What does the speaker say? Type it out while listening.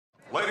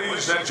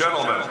Ladies and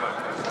gentlemen,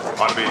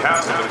 on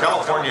behalf of the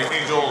California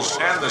Angels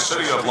and the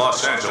city of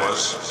Los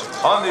Angeles,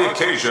 on the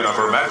occasion of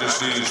Her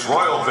Majesty's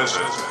royal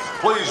visit,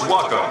 please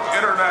welcome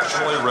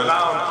internationally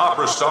renowned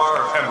opera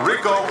star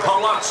Enrico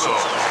Palazzo.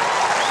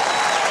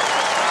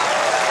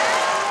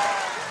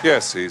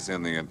 Yes, he's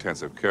in the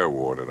intensive care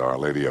ward at Our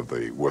Lady of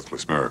the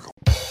Worthless Miracle.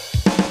 You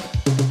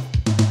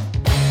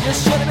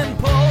should have been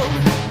pulled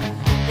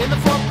in the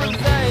front, but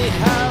they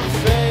have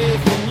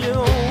faith in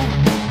you.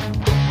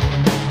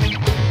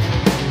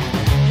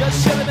 You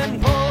should have been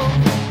pulled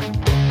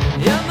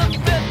in the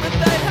fit, but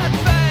they had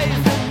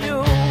faith in you.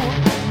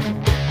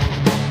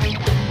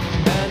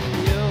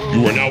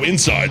 You are now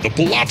inside the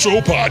Palazzo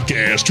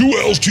Podcast. 2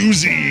 L's, 2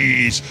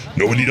 Z's.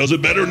 Nobody does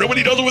it better.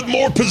 Nobody does it with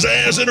more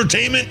pizzazz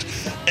entertainment.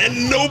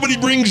 And nobody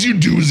brings you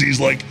doozies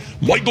like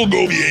Michael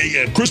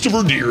Govier and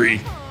Christopher Deary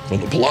from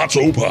the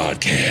Palazzo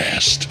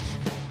Podcast.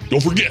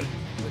 Don't forget,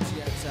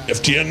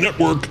 FTN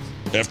Network,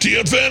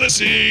 FTN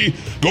Fantasy.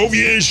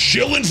 Govier's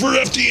shilling for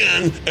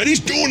FTN, and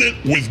he's doing it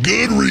with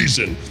good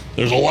reason.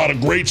 There's a lot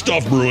of great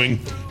stuff brewing.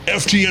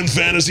 FTN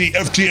Fantasy,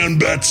 FTN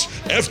Bets,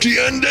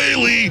 FTN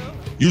Daily.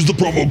 Use the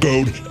promo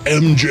code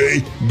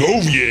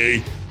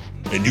MJGovier,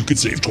 and you could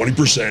save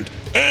 20%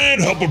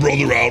 and help a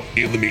brother out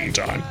in the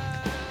meantime.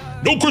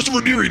 No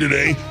Christopher Deary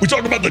today. We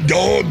talk about the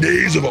dog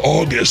days of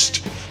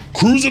August.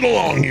 Cruising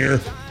along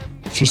here,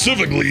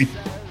 specifically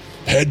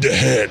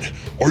head-to-head.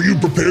 Are you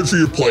prepared for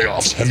your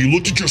playoffs? Have you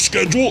looked at your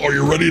schedule? Are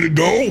you ready to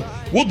go?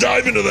 We'll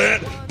dive into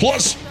that.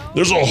 Plus,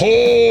 there's a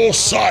whole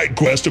side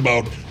quest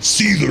about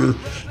Seether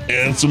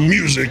and some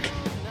music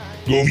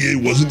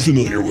Govier wasn't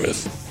familiar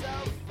with.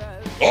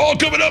 All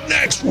coming up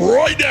next,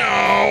 right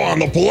now on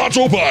the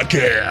Palazzo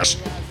Podcast.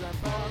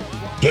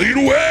 Take it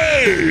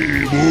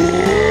away,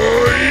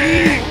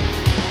 boy!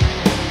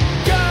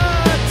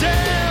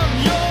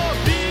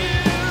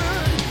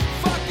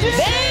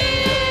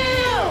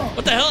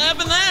 What the hell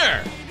happened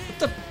there?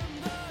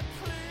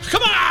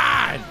 Come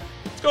on!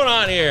 What's going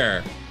on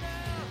here?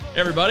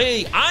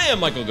 Everybody, I am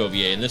Michael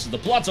Govier, and this is the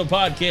Palazzo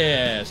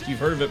Podcast. You've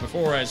heard of it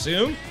before, I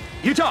assume.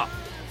 Utah,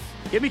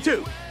 give me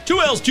 2. 2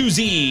 L's, 2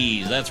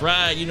 Z's. That's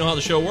right. You know how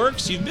the show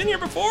works. You've been here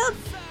before.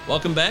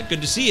 Welcome back.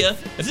 Good to see you.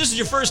 If this is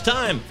your first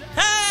time,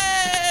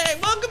 hey,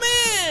 welcome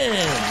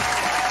in.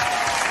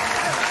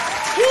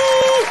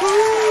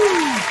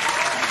 Woo-hoo.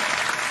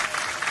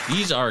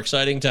 These are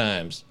exciting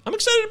times. I'm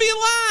excited to be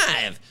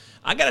alive.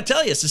 I got to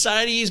tell you,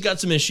 society's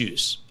got some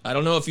issues. I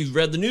don't know if you've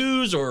read the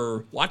news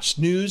or watched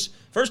news.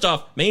 First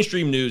off,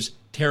 mainstream news,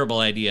 terrible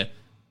idea.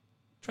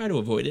 Try to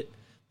avoid it.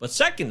 But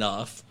second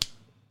off,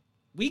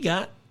 we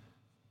got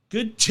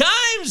good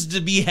times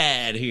to be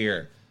had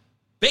here.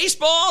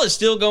 Baseball is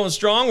still going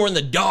strong. We're in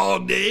the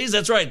dog days.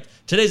 That's right.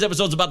 Today's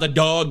episode's about the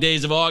dog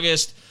days of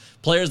August.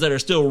 Players that are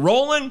still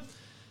rolling,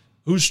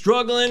 who's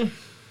struggling.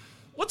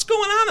 What's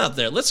going on out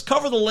there? Let's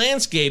cover the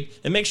landscape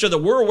and make sure that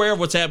we're aware of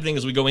what's happening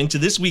as we go into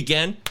this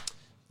weekend,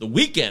 the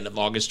weekend of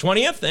August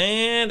 20th,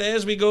 and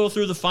as we go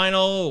through the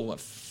final,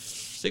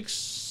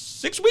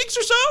 6 weeks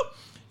or so?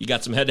 You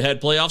got some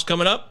head-to-head playoffs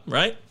coming up,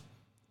 right?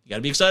 You got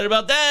to be excited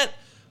about that.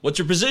 What's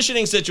your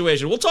positioning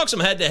situation? We'll talk some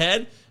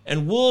head-to-head,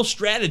 and we'll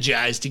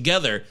strategize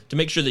together to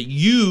make sure that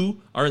you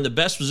are in the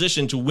best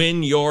position to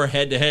win your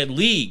head-to-head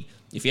league.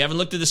 If you haven't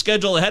looked at the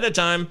schedule ahead of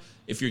time,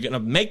 if you're going to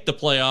make the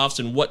playoffs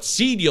and what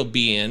seed you'll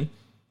be in,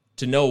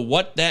 to know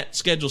what that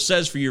schedule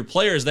says for your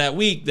players that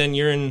week, then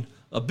you're in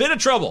a bit of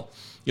trouble.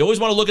 You always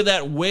want to look at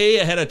that way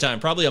ahead of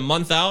time, probably a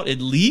month out at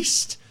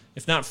least,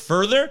 if not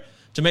further,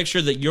 to make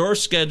sure that your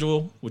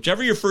schedule,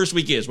 whichever your first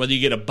week is, whether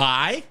you get a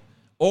bye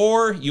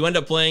or you end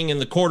up playing in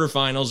the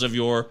quarterfinals of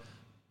your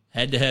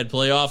head-to-head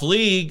playoff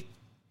league,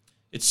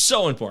 it's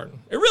so important.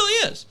 It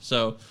really is.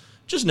 So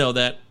just know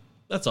that.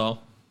 That's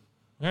all.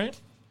 All right?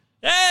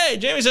 Hey,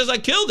 Jamie says I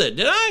killed it.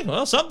 Did I?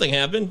 Well, something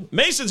happened.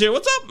 Mason's here.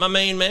 What's up, my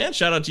main man?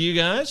 Shout out to you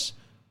guys.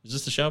 Is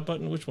this the shout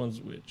button? Which one's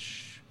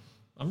which?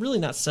 I'm really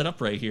not set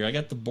up right here. I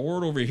got the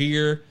board over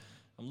here.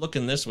 I'm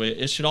looking this way.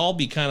 It should all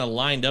be kind of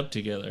lined up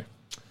together.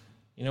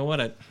 You know what?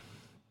 I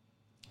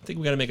think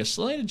we got to make a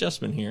slight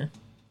adjustment here.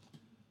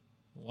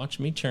 Watch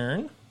me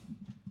turn.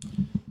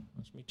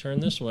 Watch me turn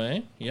this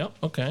way. Yep.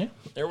 Okay.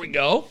 There we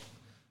go.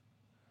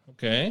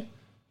 Okay.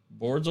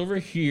 Board's over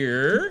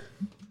here.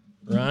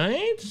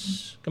 Right?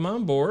 Come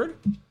on, board.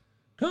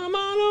 Come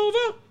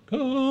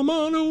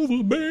on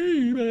over,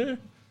 baby.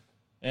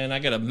 And I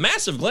got a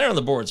massive glare on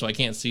the board, so I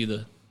can't see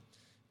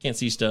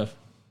stuff.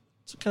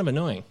 It's kind of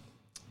annoying.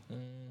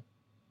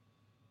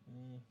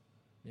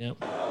 Yep.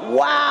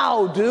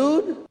 Wow,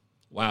 dude.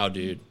 Wow,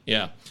 dude.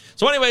 Yeah.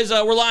 So anyways,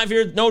 we're live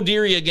here. No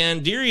Deary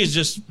again. Deary is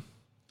just,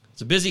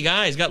 it's a busy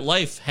guy. He's got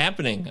life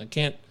happening. I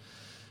can't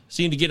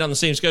seem to get on the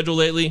same schedule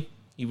lately.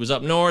 He was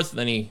up north,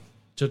 then he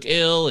took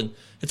ill, and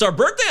it's our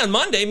birthday on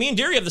Monday. Me and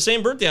Deary have the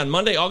same birthday on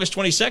Monday, August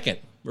 22nd.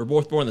 We're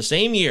both born the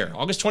same year,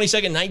 August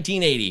 22nd,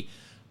 1980.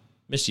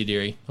 Missed you,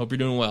 Deary. Hope you're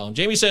doing well.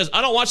 Jamie says,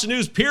 I don't watch the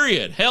news,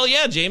 period. Hell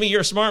yeah, Jamie,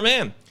 you're a smart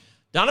man.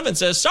 Donovan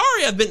says,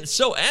 sorry I've been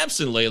so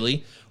absent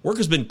lately. Work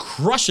has been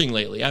crushing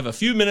lately. I have a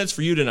few minutes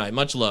for you tonight.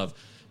 Much love.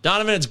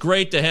 Donovan, it's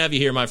great to have you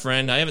here, my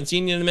friend. I haven't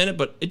seen you in a minute,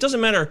 but it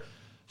doesn't matter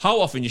how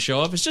often you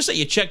show up. It's just that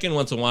you check in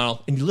once in a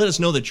while and you let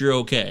us know that you're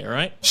okay, all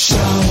right?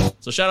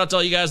 So shout out to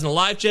all you guys in the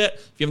live chat.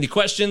 If you have any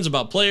questions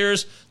about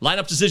players,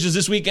 lineup decisions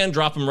this weekend,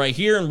 drop them right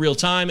here in real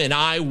time, and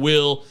I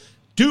will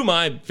do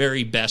my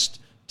very best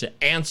to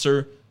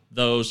answer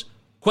those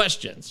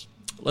questions.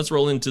 Let's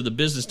roll into the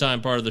business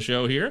time part of the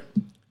show here.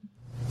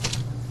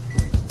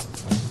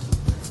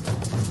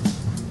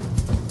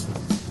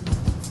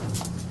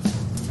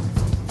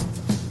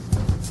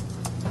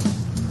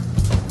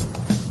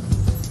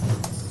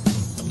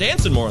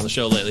 Dancing more on the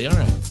show lately, all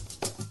right.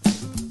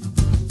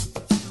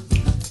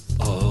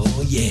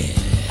 Oh, yeah.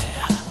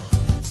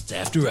 It's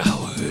after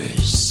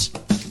hours.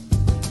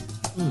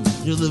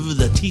 You deliver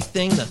the teeth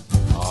thing?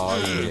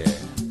 Oh, yeah.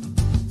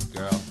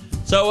 Girl.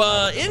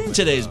 So, in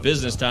today's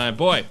business time,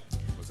 boy,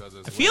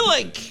 I feel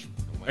like,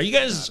 are you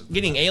guys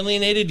getting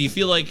alienated? Do you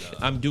feel like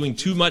I'm doing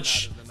too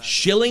much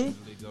shilling?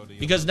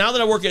 Because now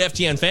that I work at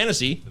FTN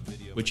Fantasy,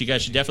 which you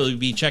guys should definitely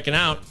be checking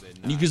out,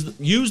 and you can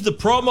use the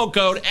promo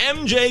code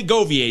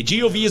MJGovier,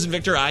 G-O-V as in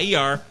Victor,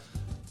 I-E-R,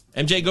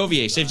 MJ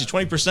Govier, saves you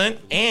 20%,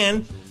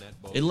 and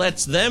it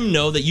lets them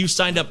know that you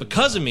signed up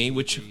because of me,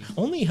 which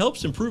only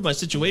helps improve my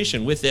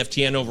situation with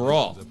FTN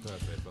overall.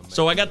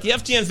 So I got the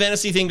FTN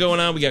Fantasy thing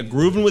going on. We got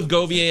Groovin' with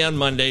Govier on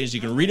Mondays.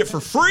 You can read it for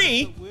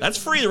free. That's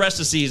free the rest of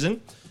the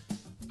season.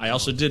 I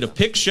also did a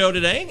pick show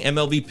today,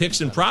 MLB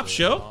Picks and Props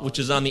show, which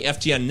is on the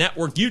FTN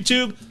Network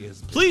YouTube.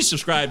 Please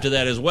subscribe to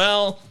that as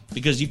well,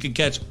 because you can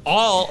catch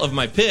all of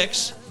my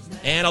picks.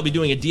 And I'll be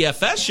doing a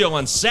DFS show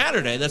on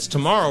Saturday. That's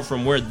tomorrow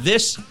from where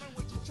this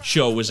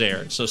show was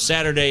aired. So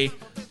Saturday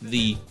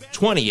the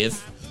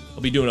 20th,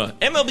 I'll be doing a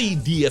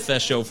MLB DFS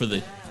show for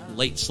the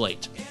late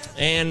slate.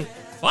 And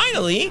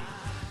finally,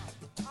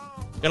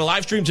 got a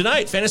live stream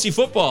tonight, fantasy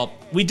football.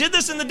 We did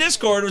this in the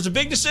Discord. It was a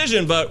big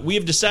decision, but we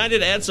have decided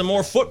to add some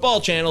more football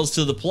channels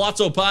to the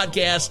Palazzo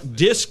Podcast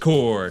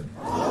Discord.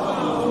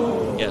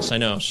 Yes, I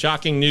know.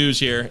 Shocking news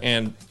here.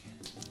 And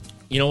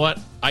you know what?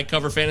 I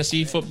cover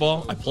fantasy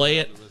football. I play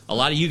it. A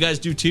lot of you guys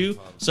do too.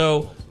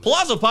 So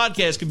Palazzo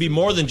Podcast could be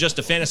more than just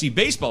a fantasy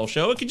baseball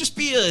show. It could just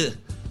be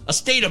a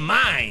state of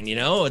mind, you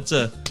know? It's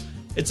a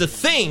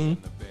thing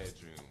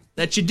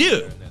that you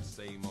do.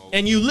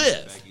 And you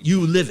live.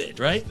 You live it,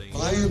 right?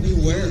 Buyer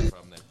beware.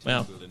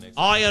 Well,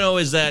 all I know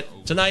is that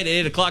tonight at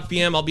 8 o'clock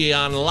p.m., I'll be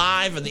on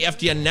live on the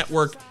FTN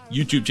Network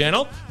YouTube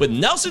channel with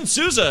Nelson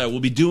Souza. We'll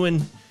be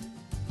doing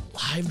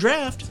live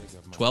draft,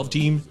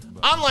 12-team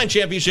online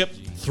championship,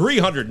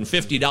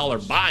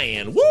 $350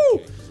 buy-in.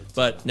 Woo!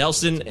 But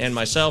Nelson and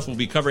myself will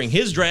be covering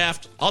his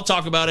draft. I'll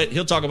talk about it.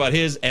 He'll talk about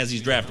his as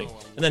he's drafting.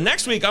 And then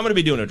next week, I'm going to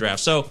be doing a draft.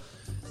 So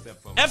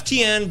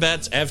FTN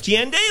Bets,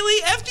 FTN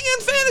Daily,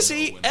 FTN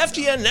Fantasy,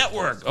 FTN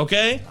Network,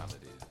 okay?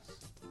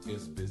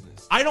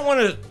 I don't want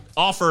to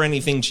offer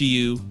anything to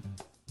you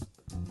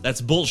that's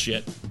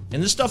bullshit.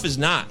 And this stuff is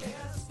not.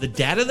 The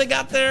data they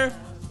got there,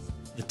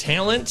 the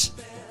talent,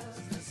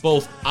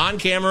 both on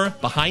camera,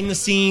 behind the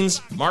scenes,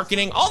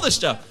 marketing, all this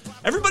stuff.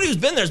 Everybody who's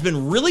been there has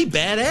been really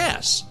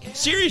badass.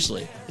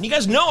 Seriously. And you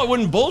guys know I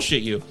wouldn't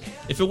bullshit you.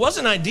 If it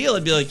wasn't ideal,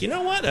 I'd be like, you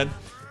know what?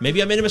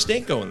 Maybe I made a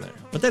mistake going there.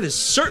 But that is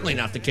certainly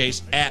not the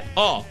case at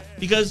all.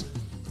 Because,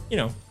 you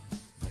know,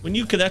 when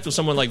you connect with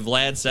someone like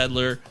Vlad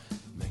Sedler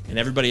and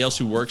everybody else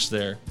who works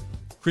there,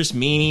 Chris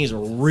Meany is a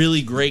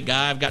really great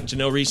guy I've gotten to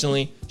know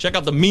recently. Check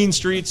out the Mean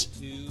Streets.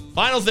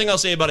 Final thing I'll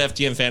say about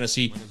FTN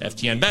Fantasy,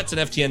 FTN Bets,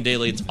 and FTN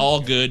Daily, it's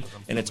all good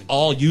and it's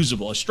all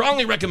usable. I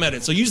strongly recommend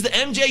it. So use the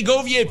MJ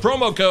Govier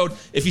promo code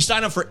if you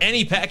sign up for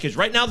any package.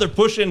 Right now they're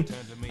pushing,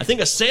 I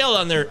think, a sale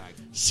on their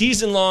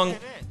season-long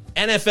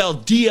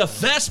NFL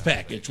DFS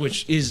package,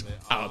 which is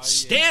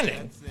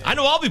outstanding. I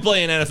know I'll be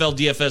playing NFL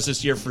DFS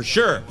this year for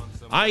sure.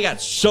 I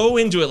got so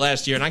into it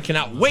last year, and I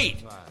cannot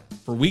wait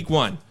for week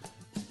one.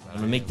 I'm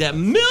going to make that $1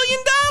 million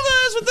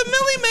with the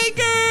Millie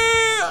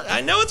Maker.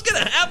 I know it's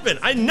going to happen.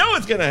 I know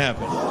it's going to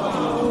happen.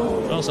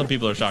 Well, some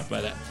people are shocked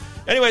by that.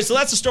 Anyway, so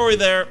that's the story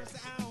there.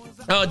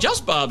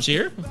 Just Bob's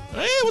here.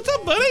 Hey, what's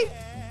up, buddy?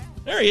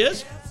 There he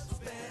is.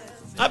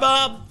 Hi,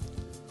 Bob.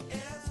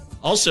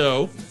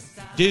 Also,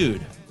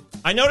 dude,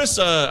 I noticed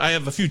I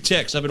have a few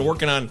ticks. I've been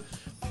working on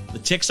the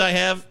ticks I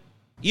have.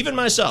 Even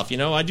myself, you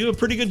know, I do a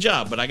pretty good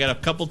job, but I got a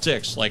couple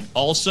ticks, like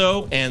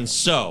also and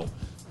so.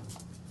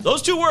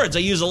 Those two words I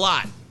use a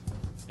lot,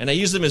 and I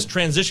use them as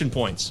transition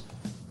points.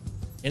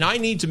 And I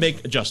need to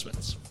make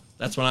adjustments.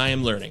 That's what I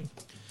am learning.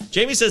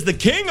 Jamie says, the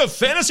king of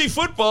fantasy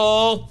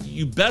football.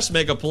 You best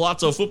make a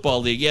Palazzo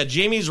Football League. Yeah,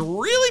 Jamie's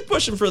really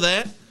pushing for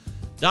that.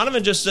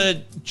 Donovan just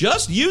said,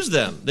 just use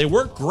them. They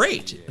work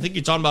great. I think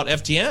you're talking about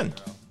FTN.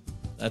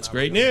 That's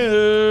great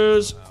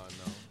news.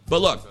 But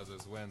look,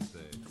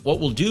 what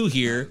we'll do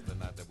here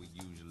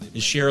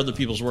is share other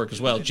people's work as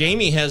well.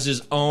 Jamie has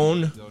his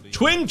own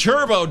Twin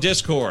Turbo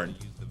Discord.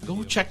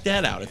 Go check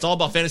that out. It's all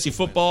about fantasy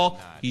football.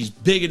 He's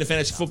big into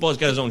fantasy football. He's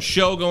got his own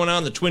show going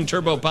on, the Twin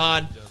Turbo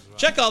Pod.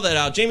 Check all that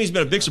out. Jamie's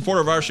been a big supporter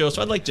of our show, so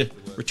I'd like to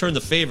return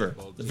the favor.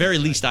 The very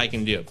least I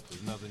can do.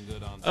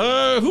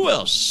 Who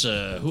else?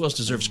 Who else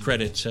deserves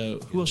credit?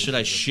 Who else should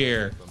I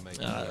share?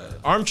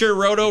 Armchair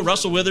Roto,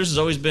 Russell Withers has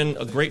always been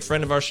a great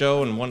friend of our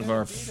show and one of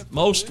our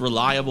most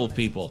reliable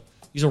people.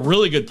 He's a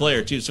really good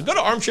player, too. So go to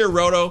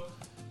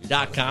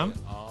armchairroto.com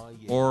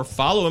or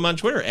follow him on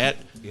Twitter at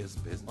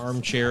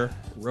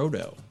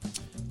armchairroto.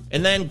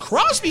 And then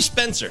Crosby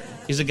Spencer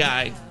is a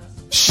guy,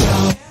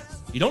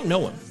 you don't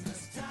know him.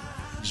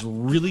 He's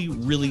really,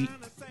 really,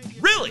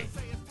 really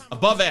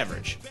above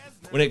average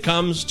when it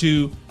comes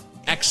to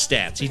X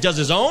stats. He does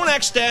his own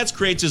X stats,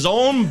 creates his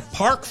own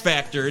park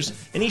factors,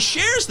 and he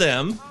shares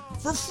them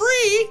for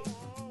free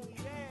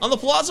on the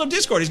Palazzo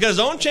Discord. He's got his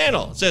own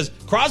channel. It says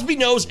Crosby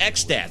Knows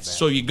X Stats.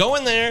 So you go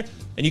in there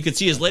and you can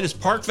see his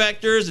latest park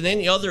factors and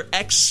any other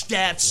X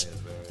stats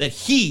that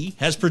he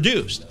has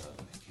produced.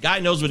 Guy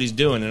knows what he's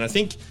doing, and I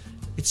think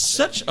it's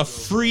such a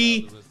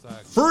free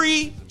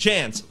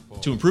chance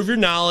to improve your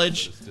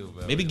knowledge,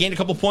 maybe gain a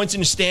couple points in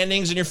your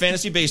standings in your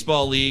fantasy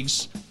baseball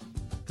leagues,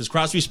 because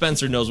Crosby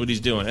Spencer knows what he's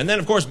doing. And then,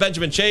 of course,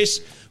 Benjamin Chase,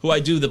 who I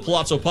do the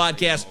Palazzo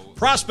Podcast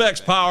Prospects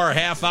Power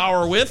half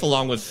hour with,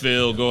 along with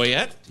Phil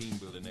Goyette.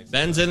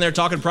 Ben's in there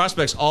talking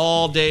prospects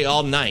all day,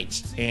 all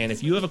night. And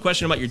if you have a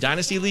question about your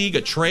Dynasty League,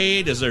 a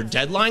trade, is there a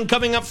deadline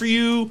coming up for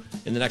you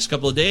in the next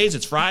couple of days?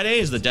 It's Friday.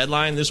 Is the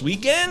deadline this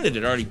weekend? Did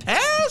it already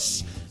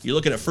pass? You're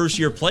looking at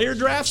first-year player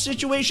draft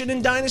situation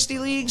in Dynasty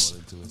Leagues?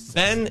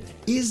 Ben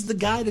is the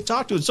guy to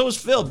talk to, and so is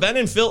Phil. Ben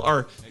and Phil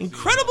are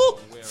incredible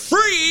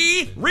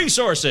free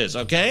resources,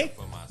 okay?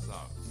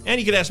 And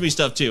you can ask me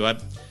stuff, too.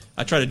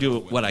 I try to do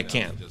what I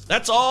can.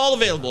 That's all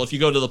available if you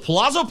go to the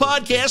Palazzo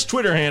Podcast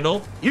Twitter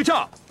handle.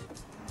 Utah.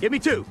 Give me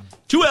 2.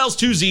 2 L's,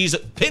 2 Z's.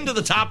 Pinned to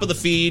the top of the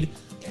feed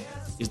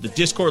is the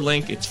Discord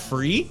link. It's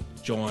free.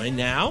 Join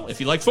now.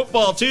 If you like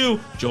football, too,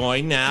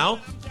 join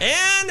now.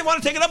 And I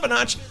want to take it up a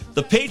notch,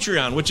 the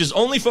Patreon, which is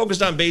only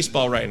focused on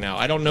baseball right now.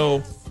 I don't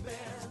know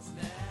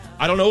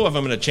if I'm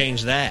going to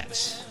change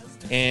that.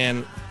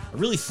 And I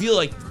really feel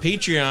like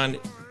Patreon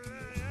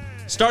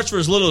starts for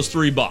as little as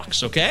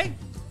 $3, okay?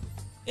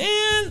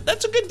 And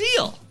that's a good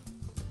deal.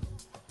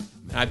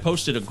 I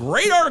posted a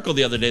great article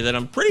the other day that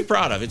I'm pretty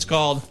proud of. It's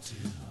called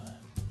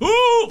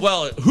Who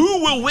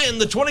Will Win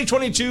the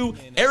 2022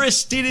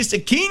 Aristides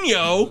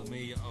Aquino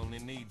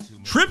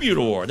Tribute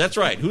Award? That's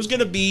right. Who's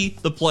going to be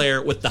the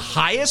player with the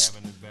highest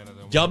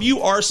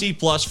WRC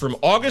plus from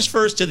August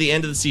 1st to the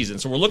end of the season?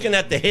 So we're looking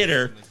at the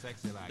hitter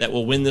that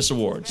will win this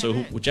award. So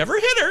whichever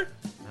hitter,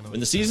 when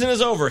the season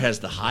is over, has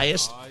the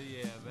highest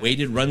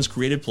weighted runs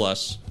created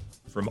plus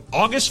from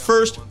August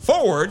 1st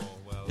forward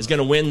is going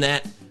to win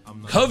that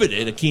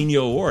coveted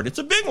Aquino Award. It's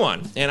a big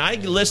one, and I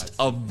list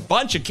a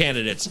bunch of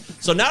candidates.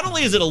 So not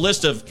only is it a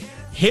list of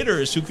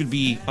hitters who could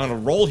be on a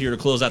roll here to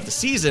close out the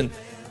season,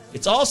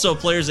 it's also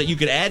players that you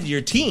could add to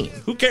your team.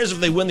 Who cares if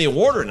they win the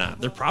award or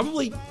not? They're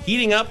probably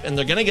heating up, and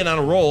they're going to get on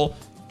a roll,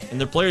 and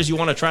they're players you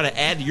want to try to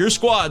add to your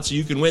squad so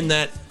you can win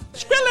that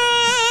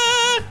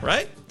Skrilla,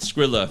 right?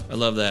 Skrilla. I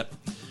love that.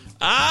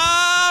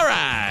 All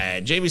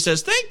right. Jamie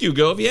says, thank you,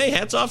 Govier.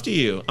 Hats off to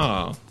you.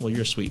 Oh, well,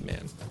 you're a sweet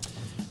man.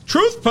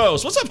 Truth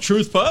Post. What's up,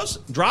 Truth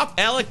Post? Drop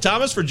Alec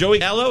Thomas for Joey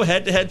Gallo,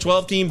 head-to-head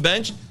 12-team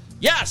bench.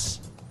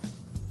 Yes.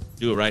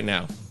 Do it right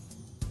now.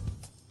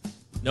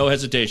 No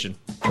hesitation.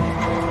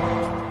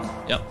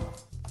 Yep.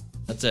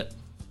 That's it.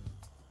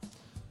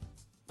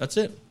 That's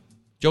it.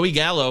 Joey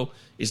Gallo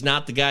is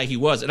not the guy he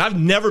was. And I've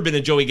never been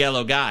a Joey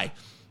Gallo guy.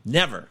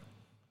 Never.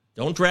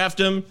 Don't draft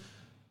him.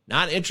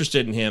 Not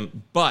interested in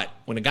him. But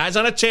when a guy's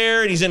on a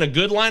tear and he's in a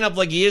good lineup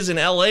like he is in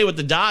L.A. with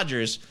the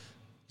Dodgers,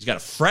 he's got a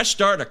fresh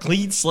start, a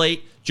clean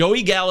slate.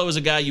 Joey Gallo is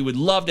a guy you would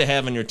love to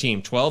have on your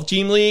team.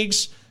 12-team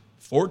leagues,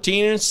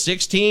 14,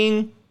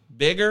 16,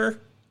 bigger,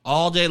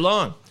 all day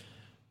long.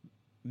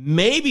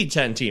 Maybe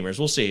 10-teamers.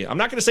 We'll see. I'm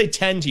not going to say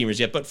 10-teamers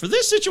yet, but for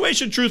this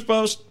situation, Truth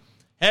Post,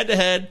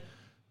 head-to-head,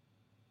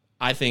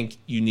 I think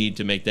you need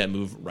to make that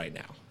move right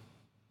now.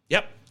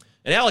 Yep.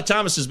 And Alec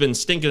Thomas has been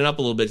stinking it up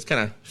a little bit. He's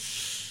kind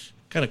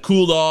of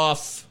cooled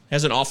off,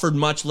 hasn't offered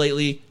much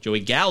lately. Joey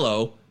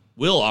Gallo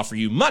will offer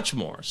you much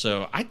more.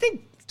 So I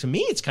think, to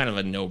me, it's kind of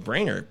a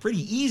no-brainer. Pretty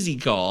easy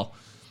call.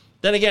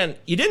 Then again,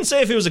 you didn't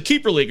say if it was a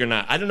keeper league or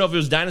not. I don't know if it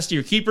was Dynasty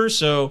or Keeper,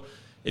 so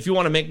if you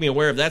want to make me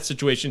aware of that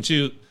situation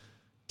too,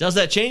 does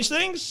that change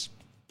things?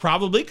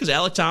 Probably, because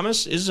Alec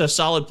Thomas is a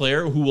solid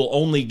player who will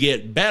only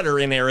get better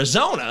in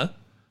Arizona.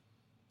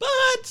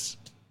 But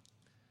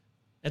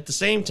at the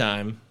same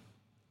time,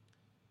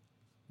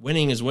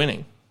 winning is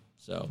winning.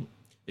 So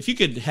if you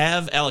could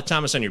have Alec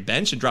Thomas on your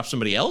bench and drop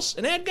somebody else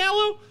and add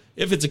Gallo,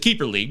 if it's a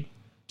keeper league,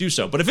 do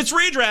so. But if it's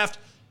redraft,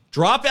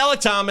 drop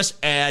Alec Thomas,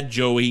 add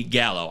Joey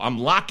Gallo. I'm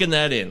locking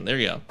that in. There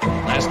you go.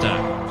 Last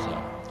time. So.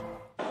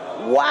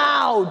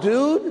 Wow,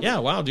 dude. Yeah,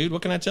 wow, dude.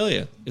 What can I tell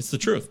you? It's the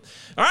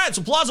truth. All right,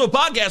 so Palazzo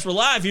Podcast. We're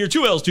live here.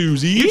 2 L's, 2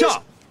 Z's.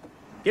 Utah.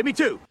 Give me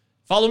 2.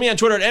 Follow me on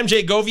Twitter at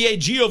MJGovier.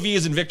 G-O-V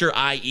is in Victor,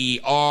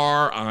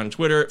 I-E-R on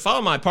Twitter.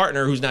 Follow my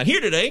partner who's not here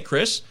today,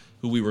 Chris,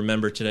 who we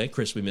remember today.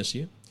 Chris, we miss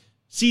you.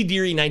 C.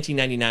 Deary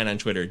 1999 on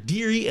Twitter.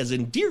 Deary as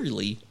in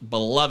dearly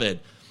beloved.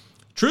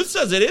 Truth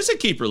says it is a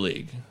keeper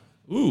league.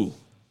 Ooh.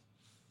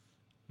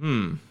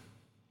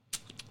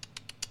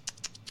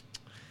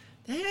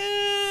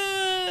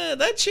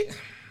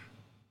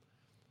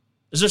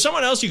 Is there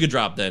someone else you could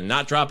drop then?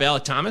 Not drop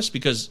Alec Thomas?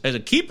 Because as a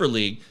keeper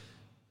league,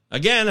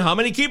 again, how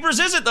many keepers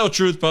is it though,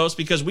 Truth Post?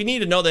 Because we need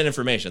to know that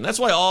information. That's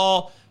why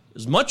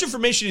as much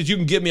information as you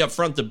can give me up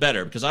front, the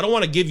better. Because I don't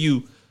want to give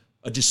you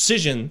a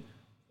decision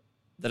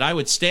that I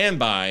would stand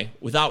by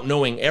without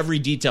knowing every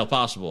detail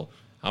possible.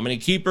 How many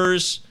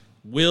keepers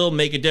will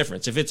make a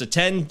difference? If it's a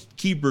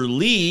 10-keeper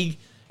league,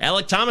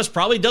 Alec Thomas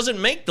probably doesn't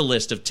make the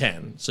list of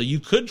 10. So you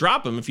could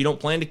drop him if you don't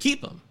plan to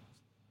keep him.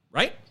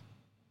 Right?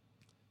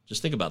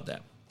 Just think about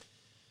that.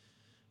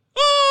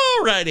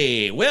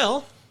 Alrighty.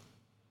 Well,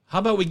 how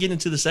about we get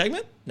into the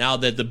segment now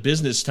that the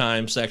business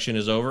time section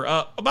is over?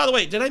 By the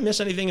way, did I miss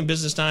anything in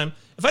business time?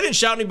 If I didn't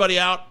shout anybody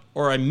out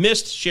or I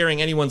missed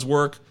sharing anyone's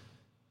work,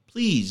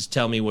 please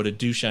tell me what a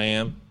douche I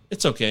am.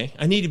 It's okay.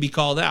 I need to be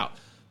called out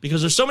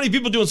because there's so many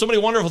people doing so many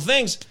wonderful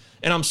things,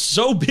 and I'm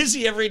so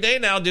busy every day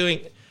now doing,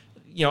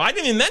 I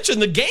didn't even mention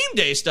the game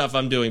day stuff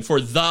I'm doing for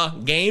the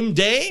game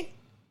day.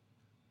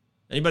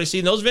 Anybody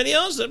seen those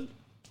videos? I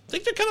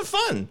think they're kind of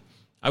fun.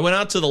 I went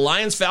out to the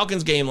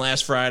Lions-Falcons game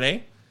last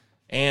Friday,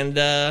 and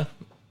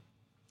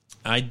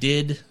I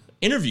did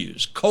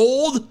interviews,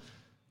 cold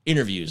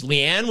interviews.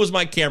 Leanne was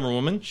my camera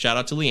woman. Shout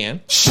out to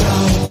Leanne.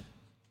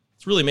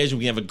 It's really amazing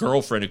we can have a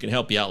girlfriend who can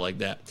help you out like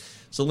that.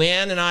 So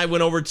Leanne and I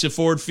went over to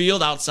Ford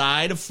Field,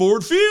 outside of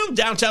Ford Field,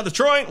 downtown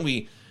Detroit, and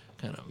we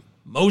kind of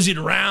moseyed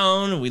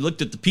around, and we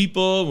looked at the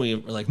people, and we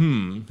were like,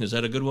 is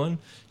that a good one?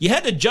 You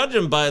had to judge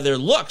them by their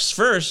looks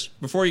first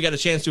before you got a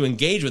chance to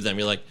engage with them.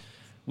 You're like,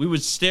 we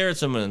would stare at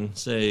someone and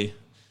say,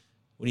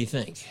 what do you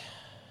think?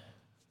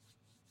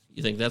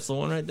 You think that's the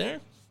one right there?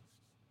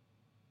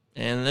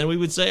 And then we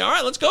would say, all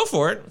right, let's go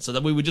for it. So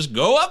then we would just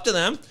go up to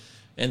them.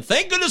 And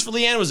thank goodness for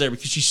Leanne was there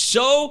because she's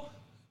so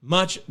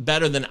much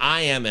better than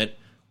I am at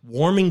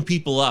warming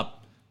people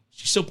up.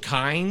 She's so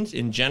kind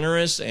and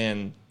generous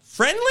and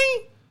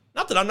friendly.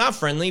 Not that I'm not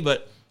friendly,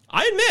 but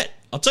I admit,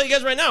 I'll tell you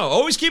guys right now,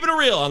 always keeping it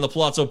real on the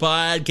Palazzo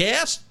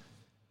Podcast.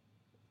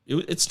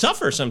 It's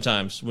tougher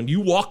sometimes when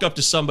you walk up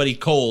to somebody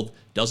cold,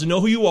 doesn't know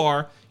who you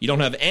are, you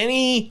don't have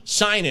any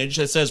signage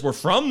that says we're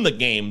from the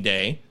game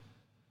day,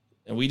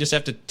 and we just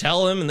have to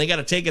tell them, and they got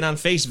to take it on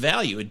face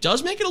value. It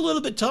does make it a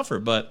little bit tougher,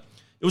 but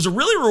it was a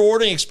really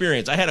rewarding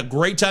experience. I had a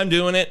great time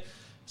doing it.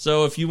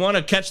 So if you want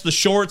to catch the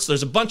shorts,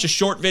 there's a bunch of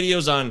short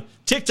videos on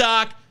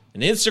TikTok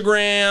and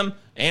Instagram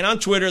and on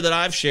Twitter that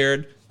I've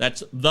shared.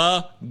 That's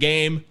The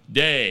Game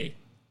Day.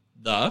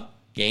 The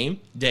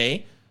Game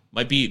Day.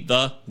 Might be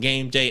The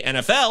Game Day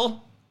NFL,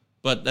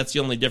 but that's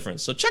the only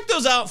difference. So check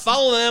those out.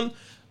 Follow them.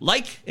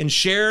 Like and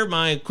share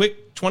my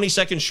quick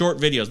 20-second short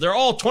videos. They're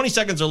all 20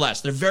 seconds or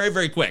less. They're very,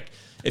 very quick.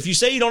 If you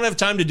say you don't have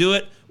time to do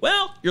it,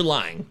 well, you're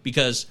lying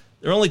because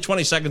they're only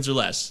 20 seconds or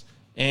less.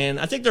 And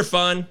I think they're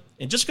fun.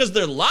 And just because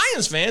they're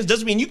Lions fans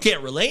doesn't mean you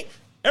can't relate.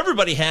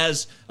 Everybody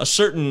has a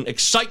certain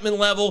excitement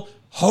level,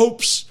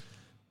 hopes,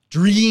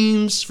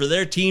 dreams for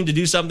their team to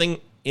do something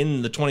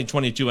in the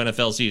 2022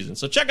 NFL season.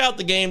 So check out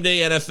the Game Day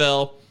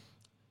NFL.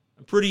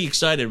 I'm pretty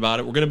excited about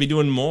it. We're going to be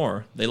doing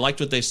more. They liked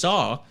what they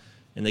saw,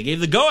 and they gave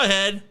the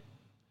go-ahead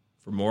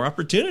for more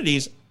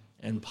opportunities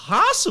and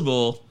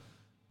possible,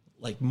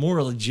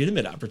 more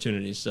legitimate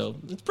opportunities. So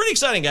it's pretty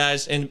exciting,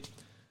 guys. And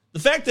the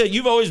fact that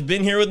you've always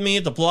been here with me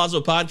at the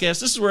Palazzo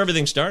Podcast, this is where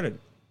everything started.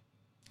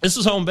 This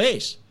is home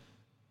base.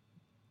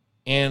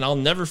 And I'll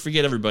never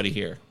forget everybody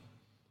here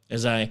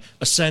as I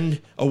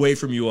ascend away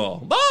from you all.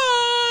 Bye!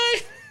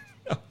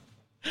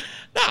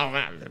 No,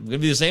 I'm going to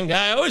be the same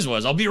guy I always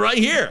was. I'll be right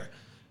here.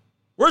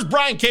 Where's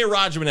Brian K.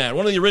 Rodgman at?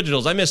 One of the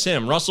originals. I miss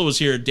him. Russell was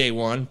here day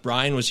one.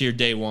 Brian was here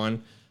day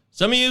one.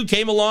 Some of you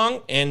came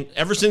along, and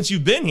ever since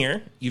you've been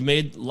here, you've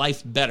made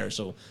life better.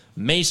 So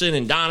Mason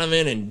and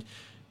Donovan and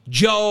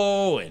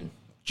Joe and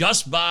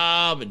Just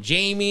Bob and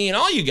Jamie and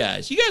all you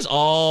guys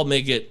all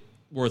make it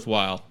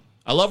worthwhile.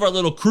 I love our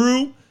little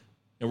crew,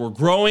 and we're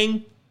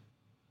growing,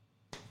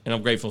 and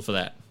I'm grateful for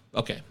that.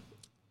 Okay.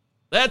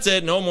 That's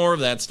it. No more of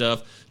that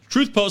stuff.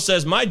 Truth Post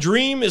says, my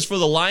dream is for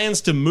the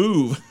Lions to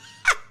move.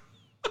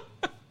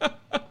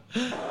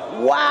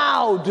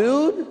 Wow,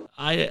 dude.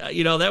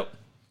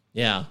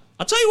 Yeah.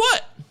 I'll tell you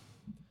what.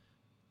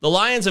 The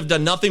Lions have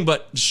done nothing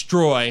but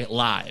destroy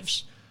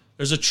lives.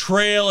 There's a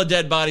trail of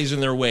dead bodies in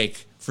their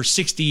wake for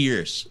 60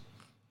 years.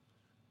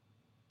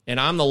 And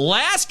I'm the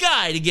last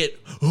guy to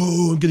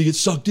I'm going to get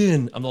sucked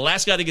in. I'm the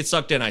last guy to get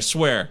sucked in, I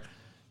swear.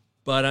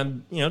 But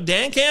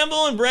Dan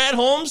Campbell and Brad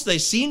Holmes, they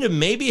seem to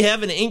maybe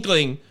have an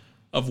inkling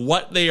of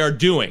what they are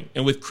doing.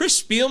 And with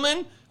Chris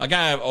Spielman, a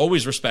guy I've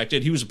always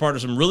respected, he was a part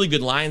of some really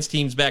good Lions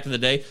teams back in the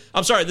day.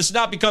 I'm sorry, this has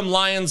not become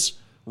Lions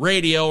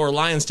radio or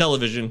Lions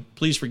television.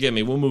 Please forgive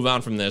me. We'll move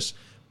on from this.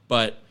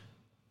 But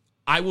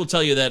I will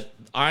tell you that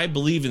I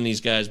believe in these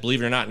guys,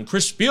 believe it or not. And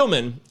Chris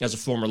Spielman, as a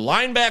former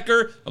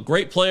linebacker, a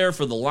great player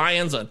for the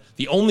Lions,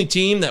 the only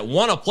team that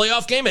won a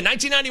playoff game in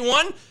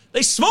 1991,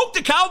 they smoked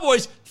the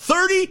Cowboys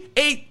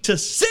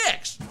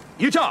 38-6.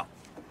 Utah,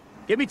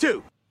 give me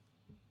 2.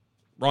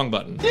 Wrong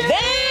button. Damn!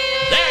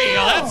 There you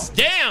go.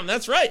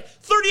 That's right.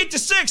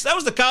 38-6. That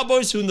was the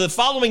Cowboys who in the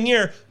following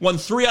year won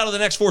 3 out of the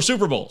next 4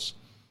 Super Bowls.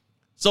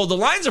 So the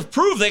Lions have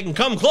proved they can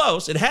come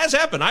close. It has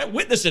happened. I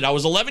witnessed it. I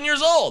was 11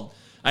 years old.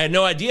 I had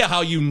no idea how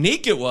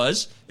unique it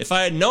was. If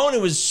I had known it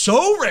was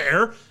so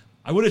rare,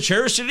 I would have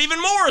cherished it even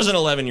more as an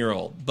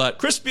 11-year-old. But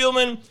Chris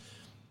Spielman,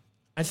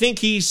 I think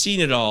he's seen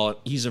it all.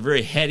 He's a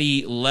very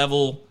heady,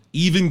 level,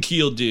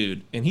 even-keeled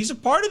dude. And he's a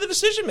part of the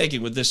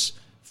decision-making with this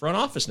front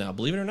office now,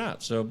 believe it or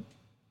not. So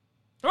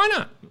why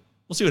not?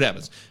 We'll see what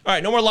happens. All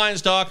right, no more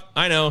Lions talk.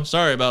 I know.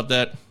 Sorry about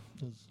that.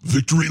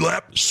 Victory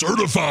lap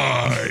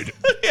certified.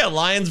 Yeah,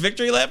 Lions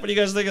victory lap. What do you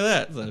guys think of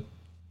that?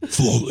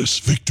 Flawless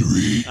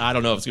victory. I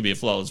don't know if it's going to be a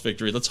flawless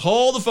victory. Let's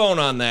hold the phone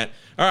on that.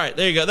 All right,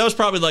 there you go. That was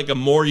probably like a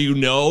more you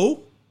know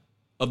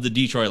of the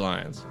Detroit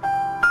Lions.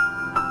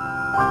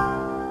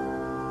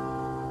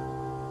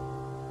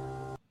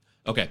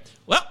 Okay,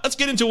 well, let's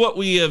get into what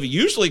we have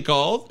usually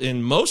called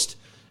in most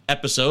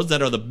episodes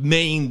that are the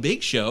main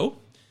big show,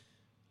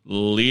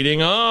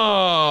 leading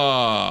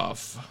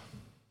off.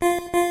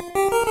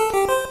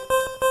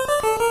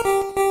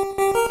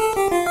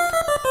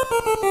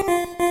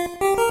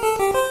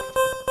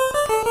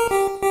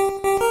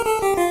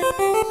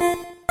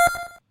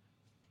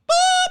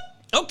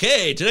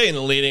 Okay, today in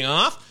the leading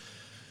off,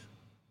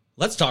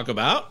 let's talk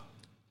about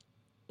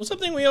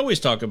something we always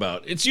talk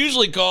about. It's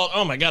usually called,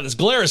 oh my God, this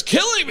glare is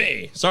killing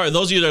me. Sorry,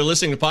 those of you that are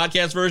listening to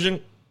podcast version.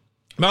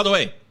 By the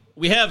way,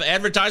 we have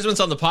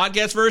advertisements on the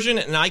podcast version,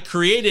 and I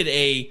created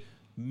a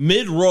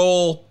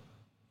mid-roll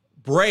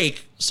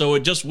break so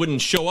it just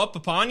wouldn't show up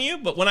upon you.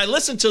 But when I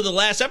listened to the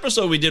last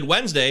episode we did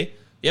Wednesday,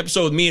 the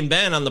episode with me and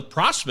Ben on the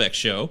Prospect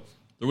Show,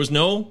 there was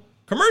no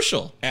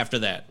commercial after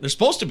that. There's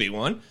supposed to be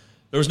one.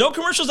 There was no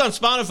commercials on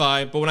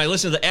Spotify, but when I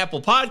listened to the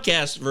Apple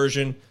Podcast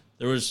version,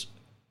 there was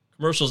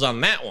commercials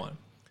on that one.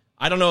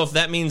 I don't know if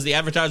that means the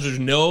advertisers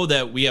know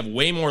that we have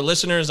way more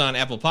listeners on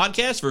Apple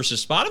Podcasts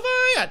versus Spotify.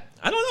 I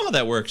don't know how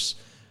that works.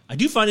 I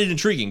do find it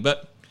intriguing,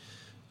 but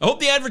I hope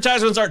the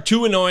advertisements aren't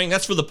too annoying.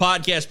 That's for the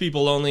podcast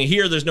people only.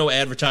 Here, there's no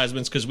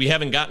advertisements because we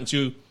haven't gotten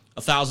to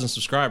 1,000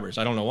 subscribers.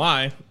 I don't know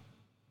why.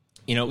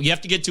 You know, you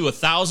have to get to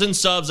 1,000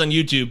 subs on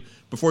YouTube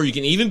before you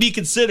can even be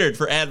considered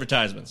for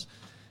advertisements.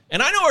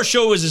 And I know our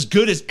show is as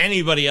good as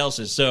anybody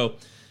else's, so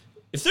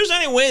if there's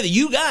any way that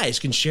you guys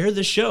can share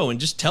this show and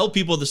just tell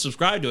people to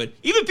subscribe to it,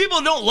 even people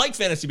who don't like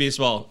fantasy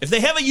baseball, if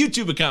they have a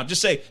YouTube account,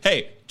 just say,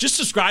 hey, just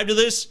subscribe to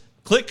this,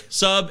 click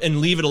sub,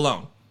 and leave it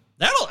alone.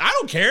 I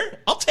don't care.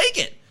 I'll take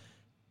it.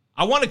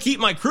 I want to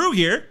keep my crew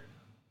here,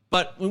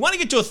 but we want to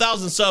get to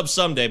 1,000 subs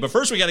someday. But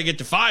first, we got to get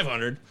to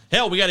 500.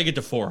 Hell, we got to get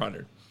to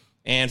 400.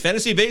 And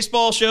fantasy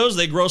baseball shows,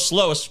 they grow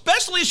slow,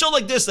 especially a show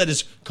like this that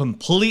is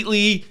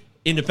completely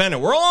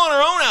independent. We're all on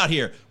our own out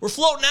here. We're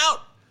floating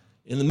out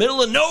in the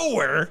middle of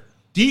nowhere,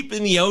 deep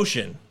in the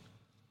ocean.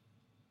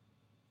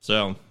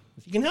 So,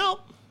 if you can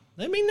help,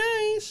 that'd be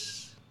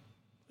nice.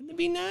 Wouldn't it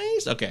be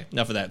nice? Okay,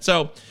 enough of that.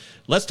 So,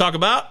 let's talk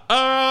about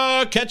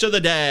catch of the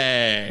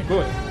day.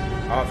 Good.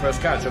 Our first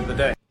catch of the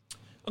day.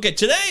 Okay,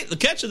 today, the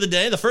catch of the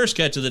day, the first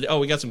catch of the day. Oh,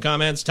 we got some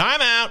comments.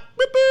 Time out.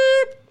 Boop,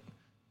 boop.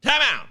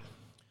 Time out.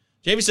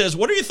 Jamie says,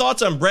 what are your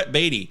thoughts on Brett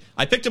Beatty?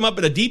 I picked him up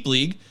in a deep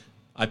league.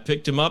 I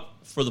picked him up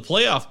for the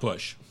playoff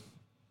push.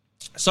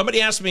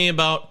 Somebody asked me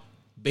about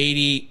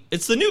Beatty.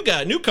 It's the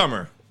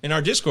newcomer in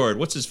our Discord.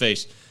 What's his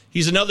face?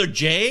 He's another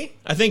Jay.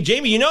 I think,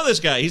 Jamie, you know this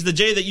guy. He's the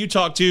Jay that you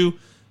talk to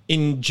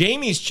in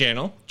Jamie's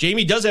channel.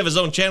 Jamie does have his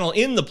own channel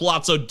in the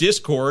Palazzo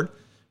Discord,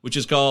 which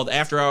is called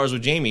After Hours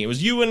with Jamie. It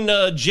was you and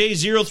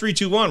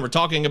J0321 were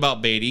talking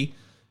about Beatty.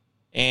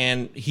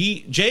 And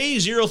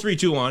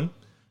J0321,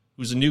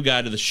 who's a new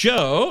guy to the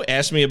show,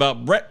 asked me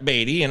about Brett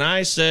Beatty. And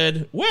I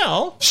said,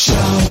 well,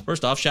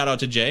 first off, shout out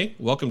to Jay.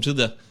 Welcome to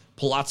the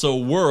Palazzo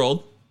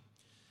world.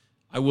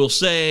 I will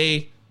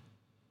say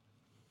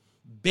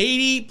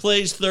Beatty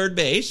plays third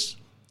base.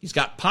 He's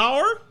got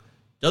power,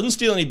 doesn't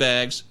steal any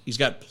bags. He's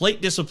got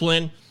plate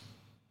discipline.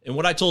 And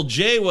what I told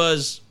Jay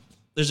was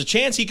there's a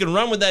chance he can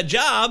run with that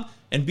job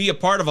and be a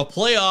part of a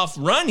playoff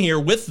run here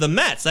with the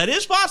Mets. That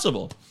is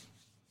possible.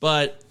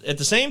 But at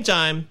the same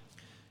time,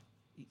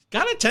 he's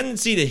got a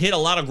tendency to hit a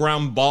lot of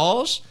ground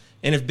balls.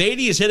 And if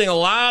Beatty is hitting a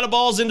lot of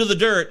balls into the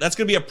dirt, that's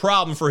going to be a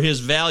problem for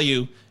his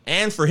value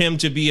and for him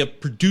to be a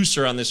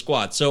producer on this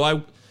squad. So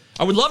I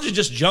would love to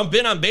just jump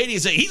in on Beatty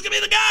and say, he's going to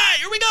be the guy.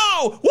 Here we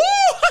go. Woo!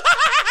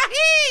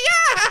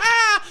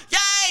 Yeah!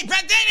 Yay!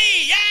 Brett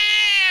Beatty!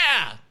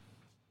 Yeah!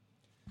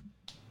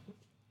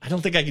 I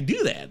don't think I can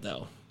do that,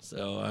 though.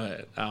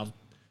 So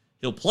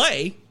he'll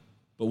play,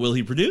 but will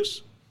he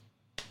produce?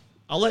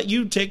 I'll let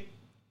you take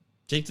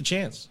the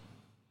chance.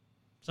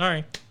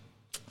 Sorry.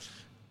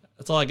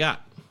 That's all I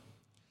got.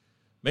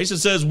 Mason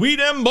says, we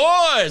them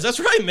boys. That's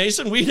right,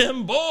 Mason. We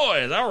them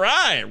boys. All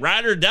right.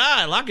 Ride or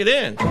die. Lock it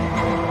in.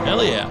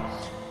 Hell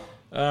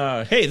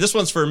yeah. Hey, this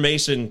one's for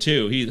Mason,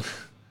 too.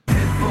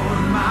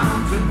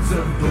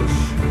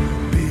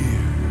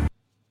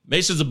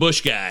 Mason's a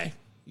Busch guy.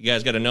 You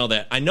guys got to know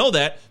that. I know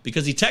that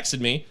because he texted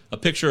me a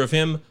picture of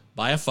him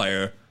by a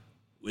fire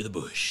with a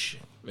bush.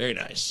 Very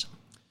nice.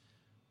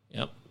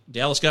 Yep.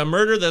 Dallas got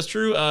murdered. That's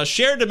true.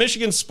 Shared to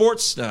Michigan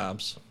sports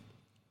snobs.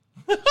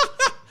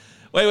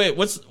 Wait.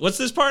 What's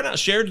this part now?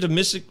 Shared to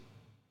Michigan.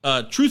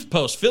 Truth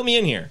Post, fill me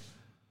in here.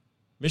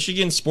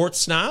 Michigan Sports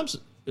Snobs,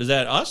 is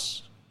that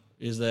us?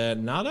 Is that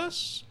not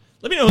us?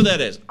 Let me know who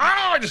that is. Oh,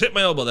 I just hit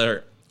my elbow. That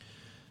hurt.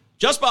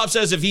 Just Bob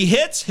says if he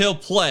hits, he'll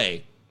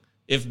play.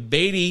 If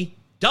Beatty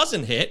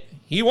doesn't hit,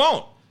 he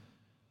won't.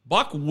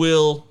 Buck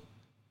will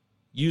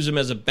use him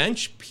as a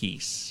bench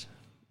piece.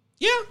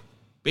 Yeah,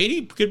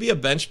 Beatty could be a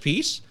bench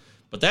piece,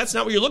 but that's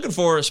not what you're looking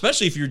for,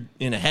 especially if you're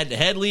in a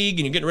head-to-head league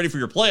and you're getting ready for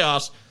your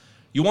playoffs.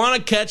 You want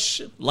to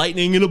catch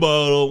lightning in a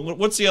bottle.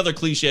 What's the other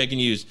cliche I can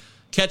use?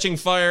 Catching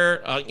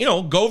fire.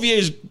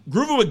 Govier's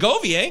grooving with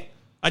Govier.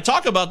 I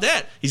talk about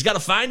that. He's got to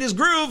find his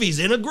groove. He's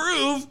in a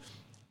groove.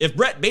 If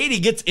Brett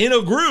Beatty gets in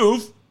a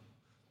groove,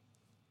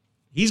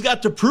 he's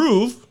got to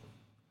prove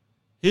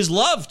his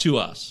love to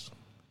us.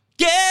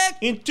 Get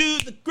into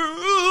the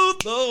groove,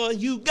 boy.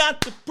 You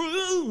got to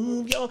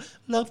prove your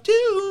love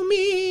to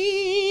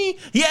me.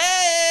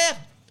 Yeah.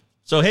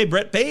 So, hey,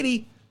 Brett Beatty,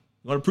 you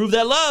want to prove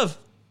that love?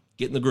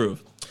 Get in the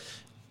groove.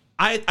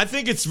 I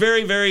think it's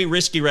very, very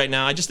risky right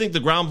now. I just think the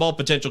ground ball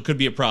potential could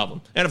be a problem.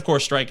 And, of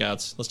course,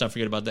 strikeouts. Let's not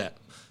forget about that.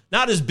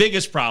 Not his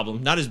biggest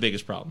problem.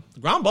 The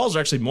ground balls are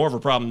actually more of a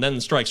problem than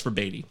the strikes for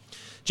Beatty.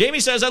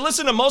 Jamie says, I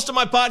listen to most of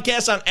my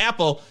podcasts on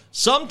Apple,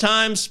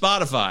 sometimes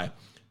Spotify.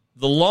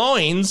 The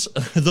Lion's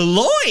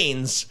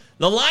loins.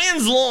 I'm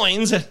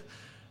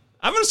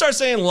going to start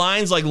saying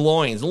lines like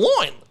loins.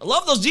 Loin. I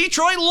love those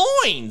Detroit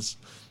Loins.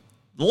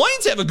 The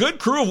Lions have a good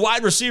crew of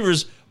wide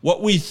receivers.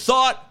 What we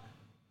thought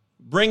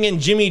bringing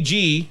Jimmy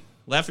G,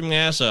 laughing my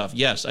ass off.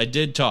 Yes, I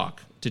did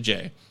talk to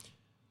Jay.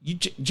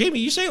 Jamie,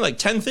 you saying like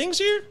 10 things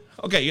here?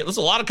 Okay, that's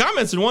a lot of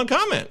comments in one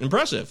comment.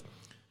 Impressive.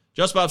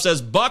 Just Bob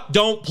says, Buck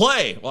don't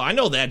play. Well, I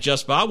know that,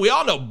 Just Bob. We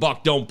all know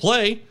Buck don't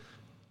play.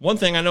 One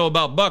thing I know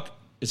about Buck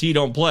is he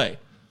don't play.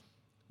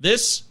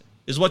 This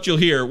is what you'll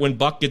hear when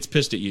Buck gets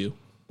pissed at you.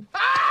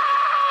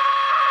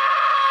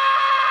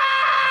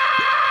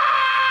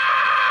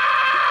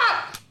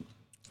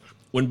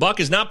 When Buck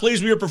is not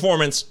pleased with your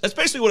performance, that's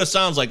basically what it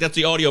sounds like. That's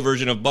the audio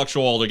version of Buck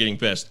Showalter getting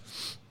pissed.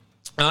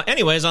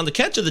 Anyways, on the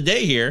catch of the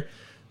day here,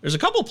 there's a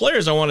couple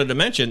players I wanted to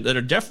mention that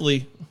are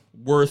definitely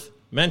worth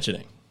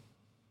mentioning.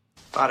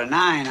 About a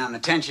 9 on the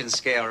tension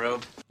scale,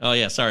 Rube. Oh,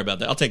 yeah, sorry about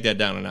that. I'll take that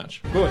down a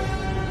notch. Good.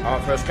 Our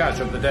first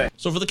catch of the day.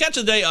 So for the catch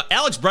of the day,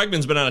 Alex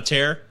Bregman's been on a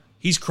tear.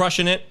 He's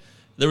crushing it.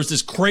 There was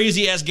this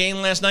crazy-ass game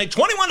last night.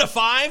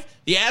 21-5,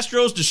 the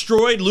Astros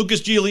destroyed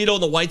Lucas Giolito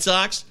and the White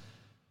Sox.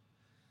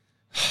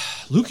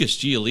 Lucas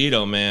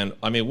Giolito, man.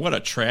 I mean, what a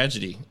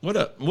tragedy. What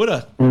a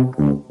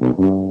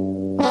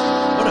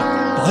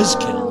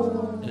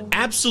buzzkill. An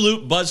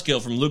absolute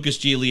buzzkill from Lucas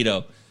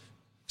Giolito.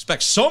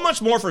 Expect so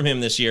much more from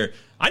him this year.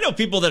 I know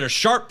people that are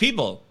sharp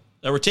people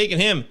that were taking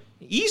him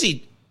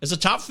easy as a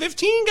top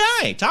 15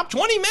 guy, top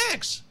 20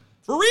 max,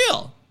 for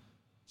real.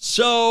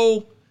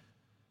 So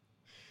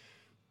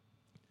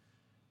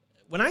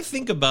when I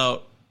think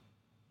about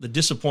the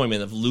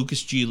disappointment of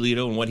Lucas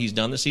Giolito and what he's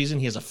done this season,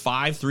 he has a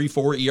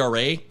 5.34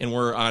 ERA, and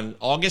we're on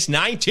August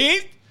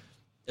 19th.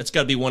 It's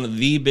got to be one of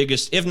the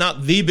biggest, if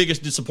not the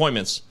biggest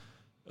disappointments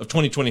of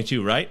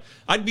 2022, right?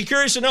 I'd be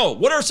curious to know,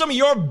 what are some of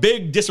your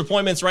big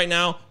disappointments right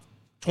now?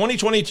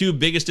 2022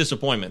 biggest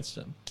disappointments.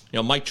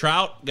 Mike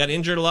Trout got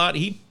injured a lot.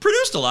 He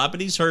produced a lot, but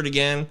he's hurt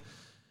again.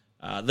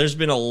 There's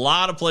been a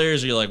lot of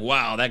players where you're like,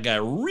 wow, that guy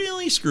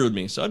really screwed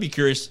me. So I'd be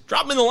curious.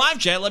 Drop them in the live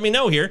chat. Let me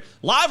know here.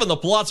 Live on the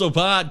Palazzo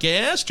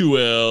Podcast. 2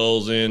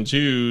 L's and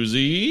 2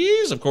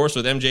 Z's. Of course,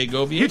 with MJ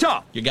Govier.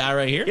 Utah. Your guy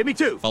right here. Give me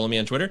 2. Follow me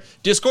on Twitter.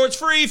 Discord's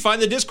free.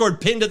 Find the Discord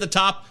pinned at the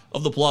top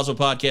of the Palazzo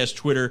Podcast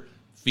Twitter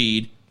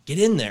feed. Get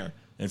in there.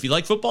 And if you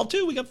like football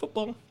too, we got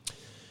football.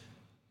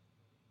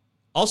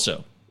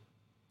 Also,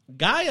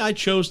 guy I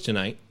chose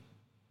tonight,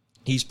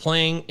 he's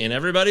playing in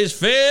everybody's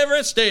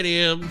favorite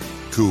stadium.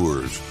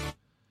 Coors.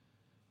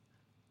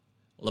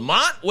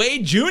 Lamont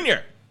Wade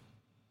Jr.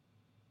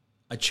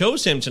 I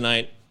chose him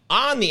tonight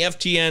on the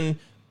FTN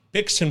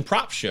Picks and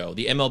Prop Show,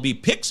 the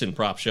MLB Picks and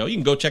Prop Show. You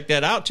can go check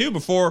that out, too,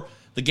 before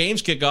the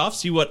games kick off.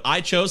 See what I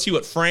chose, see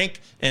what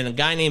Frank and a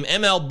guy named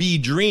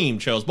MLB Dream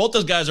chose. Both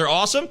those guys are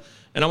awesome,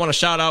 and I want to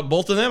shout out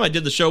both of them. I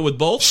did the show with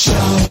both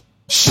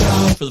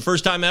for the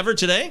first time ever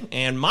today,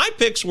 and my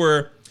picks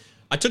were,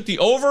 I took the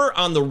over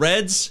on the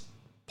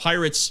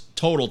Reds-Pirates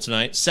total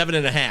tonight,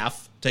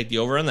 7.5. Take the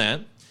over on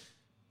that.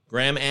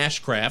 Graham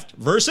Ashcraft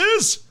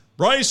versus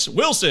Bryce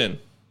Wilson.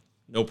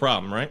 No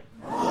problem, right?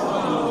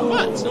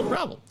 What? It's no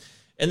problem.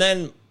 And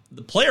then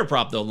the player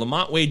prop, though,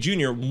 Lamont Wade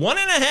Jr.,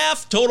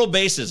 1.5 total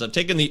bases. I've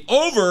taken the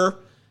over,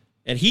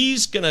 and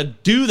he's going to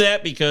do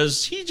that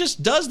because he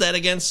just does that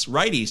against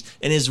righties.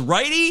 And his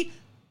righty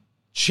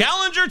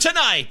challenger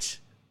tonight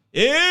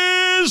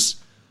is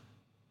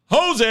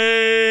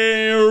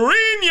Jose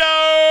Urena.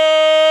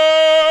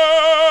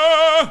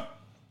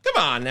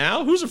 Come on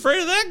now. Who's afraid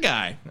of that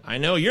guy? I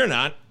know you're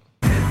not.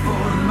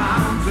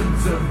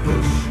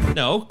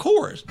 No,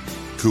 Coors.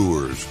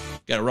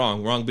 Got it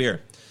wrong. Wrong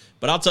beer.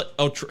 But I'll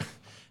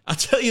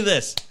tell you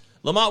this.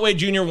 Lamont Wade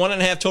Jr.,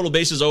 1.5 total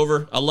bases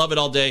over. I love it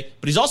all day.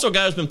 But he's also a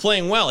guy who's been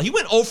playing well. He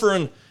went over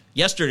in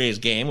yesterday's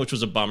game, which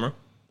was a bummer.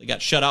 They got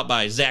shut out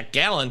by Zach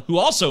Gallen,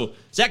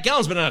 Zach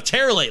Gallen's been on a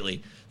tear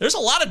lately. There's a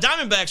lot of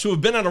Diamondbacks who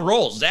have been on a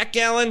roll. Zach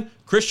Gallen,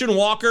 Christian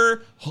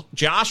Walker,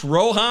 Josh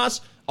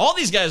Rojas, all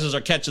these guys as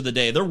our catch of the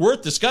day. They're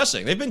worth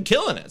discussing. They've been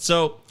killing it.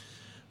 So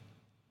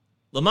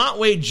LaMonte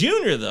Wade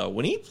Jr., though,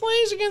 when he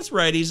plays against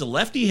righties, a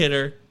lefty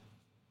hitter,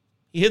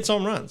 he hits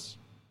home runs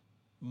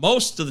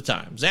most of the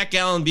time. Zach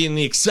Gallen being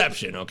the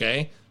exception,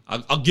 okay?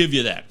 I'll give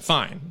you that.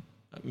 Fine.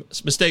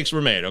 Mistakes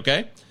were made,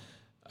 okay?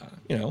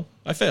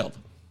 I failed.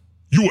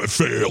 You have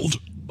failed.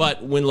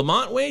 But when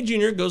LaMonte Wade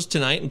Jr. goes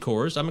tonight in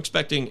Coors, I'm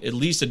expecting at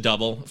least a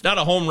double, if not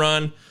a home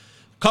run,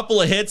 a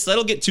couple of hits.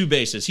 That'll get 2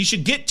 bases. He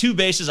should get 2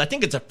 bases. I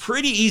think it's a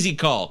pretty easy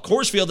call.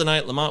 Coors Field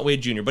tonight, LaMonte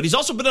Wade Jr. But he's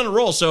also been on a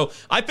roll, so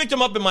I picked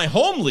him up in my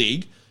home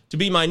league to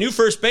be my new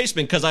first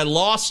baseman because I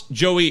lost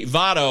Joey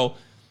Votto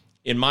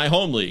in my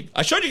home league.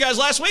 I showed you guys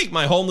last week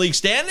my home league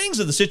standings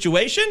of the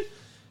situation.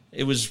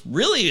 It was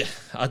really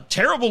a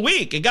terrible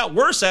week. It got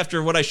worse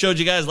after what I showed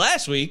you guys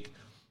last week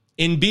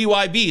in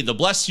BYB, the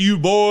Bless You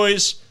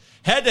Boys.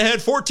 Head-to-head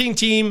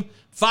 14-team,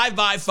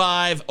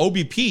 5x5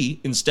 OBP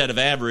instead of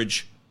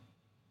average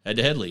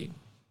head-to-head league.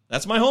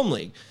 That's my home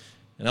league.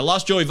 And I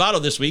lost Joey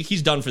Votto this week.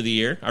 He's done for the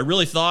year. I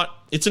really thought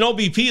it's an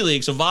OBP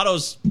league, so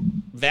Votto's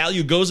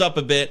value goes up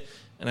a bit.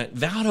 And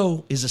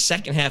Votto is a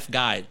second-half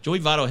guy. Joey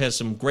Votto has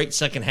some great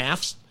second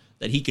halves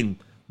that he can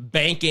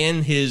bank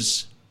in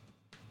his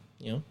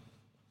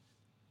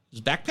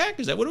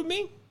backpack. Is that what it would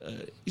mean?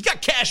 He's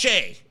got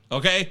cachet,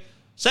 okay?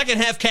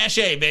 Second-half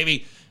cachet,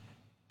 baby.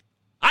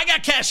 I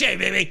got cachet,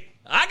 baby.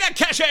 I got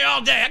cachet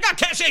all day. I got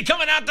cachet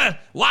coming out the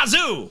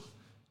wazoo.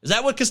 Is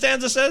that what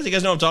Costanza says? You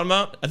guys know what I'm talking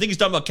about? I think he's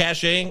talking about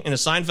cachet in a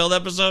Seinfeld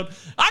episode.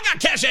 I got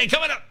cachet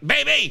coming up,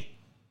 baby.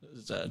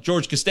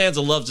 George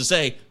Costanza loves to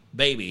say,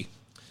 baby.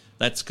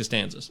 That's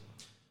Costanza's.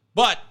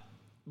 But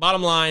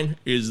bottom line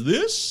is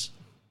this.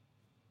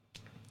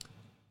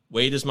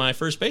 Wade is my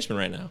first baseman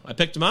right now. I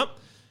picked him up,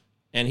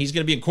 and he's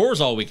going to be in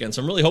Coors all weekend.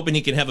 So I'm really hoping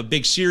he can have a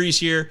big series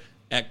here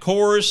at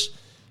Coors.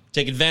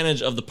 Take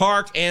advantage of the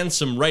park and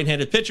some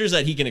right-handed pitchers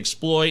that he can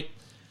exploit.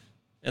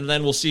 And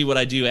then we'll see what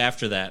I do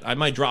after that. I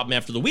might drop him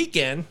after the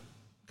weekend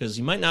because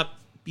he might not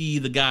be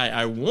the guy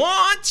I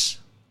want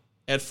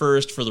at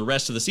first for the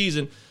rest of the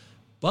season.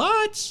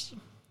 But,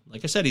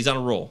 like I said, he's on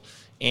a roll.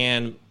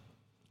 And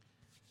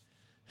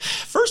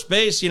first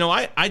base,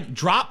 I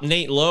dropped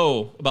Nate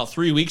Lowe about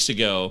 3 weeks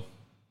ago.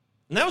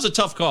 And that was a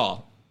tough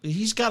call.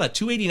 He's got a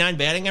 289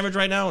 batting average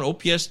right now, an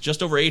OPS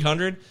just over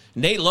 800.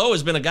 Nate Lowe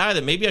has been a guy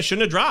that maybe I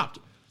shouldn't have dropped.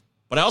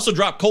 But I also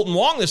dropped Colton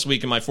Wong this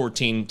week in my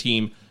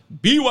 14-team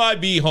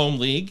BYB home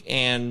league,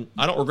 and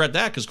I don't regret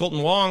that because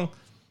Colton Wong,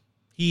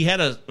 he had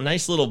a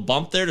nice little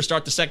bump there to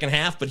start the second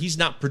half, but he's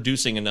not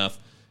producing enough,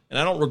 and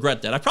I don't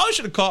regret that. I probably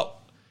should have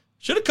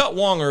cut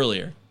Wong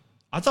earlier.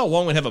 I thought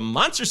Wong would have a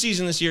monster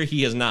season this year.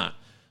 He has not.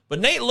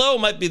 But Nate Lowe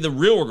might be the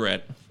real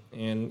regret,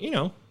 and,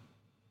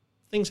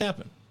 things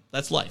happen.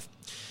 That's life.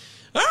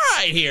 All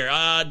right, here.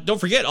 Don't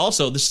forget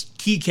also this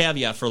key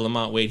caveat for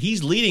LaMonte Wade.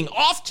 He's leading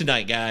off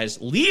tonight, guys.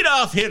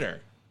 Leadoff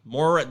hitter.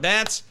 More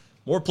at-bats,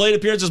 more plate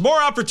appearances,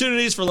 more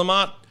opportunities for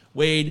LaMonte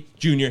Wade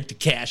Jr. to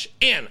cash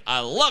in. I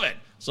love it.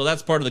 So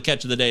that's part of the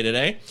catch of the day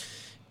today.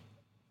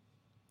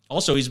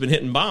 Also, he's been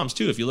hitting bombs,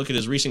 too. If you look at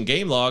his recent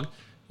game log,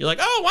 you're like,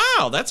 oh,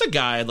 wow, that's a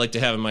guy I'd like to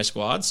have in my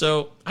squad.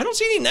 So I don't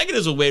see any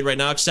negatives with Wade right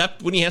now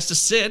except when he has to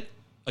sit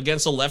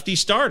against a lefty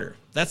starter.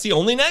 That's the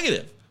only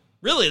negative.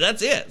 Really,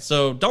 that's it.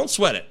 So don't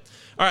sweat it.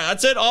 All right,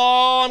 that's it.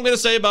 All I'm going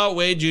to say about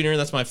Wade Jr.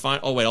 That's my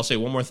final. Oh, wait, I'll say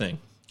one more thing.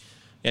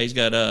 Yeah, he's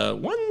got 4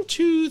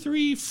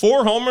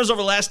 homers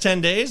over the last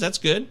 10 days. That's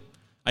good.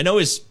 I know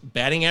his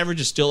batting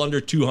average is still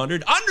under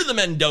 200, under the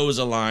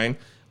Mendoza line,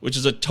 which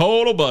is a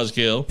total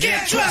buzzkill.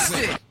 Can't trust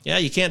it. Yeah,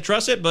 you can't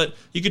trust it, but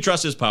you can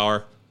trust his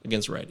power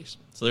against righties.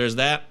 So there's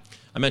that.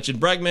 I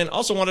mentioned Bregman.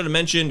 Also wanted to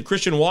mention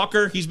Christian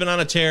Walker. He's been on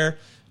a tear.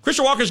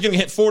 Christian Walker's going to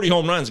hit 40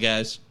 home runs,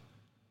 guys.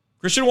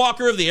 Christian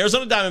Walker of the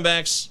Arizona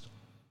Diamondbacks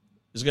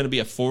is going to be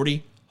a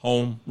 40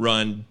 home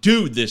run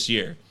dude this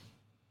year.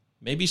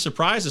 Maybe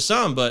surprise to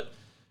some, but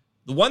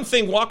the one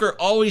thing Walker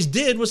always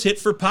did was hit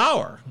for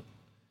power.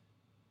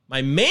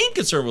 My main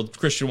concern with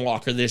Christian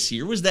Walker this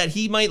year was that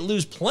he might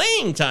lose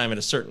playing time at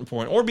a certain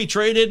point or be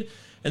traded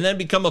and then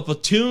become a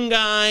platoon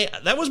guy.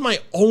 That was my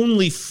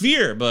only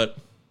fear, but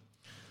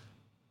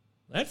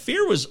that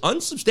fear was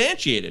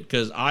unsubstantiated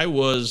because I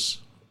was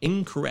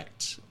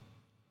incorrect.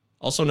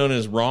 Also known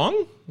as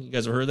wrong. You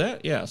guys have heard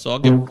that? Yeah, so I'll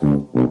give...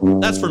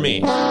 That's for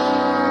me.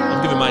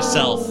 I'm giving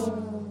myself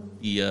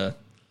the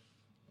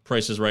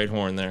Price is Right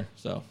horn there.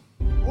 So.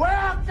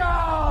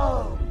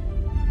 Welcome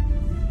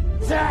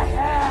to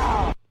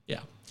hell. Yeah.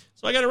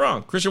 So I got it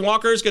wrong. Christian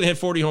Walker is going to hit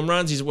 40 home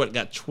runs. He's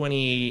got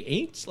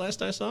 28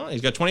 last I saw?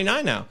 He's got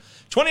 29 now.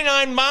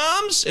 29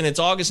 bombs, and it's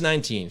August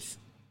 19th.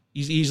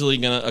 He's easily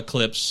going to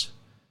eclipse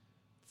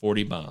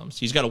 40 bombs.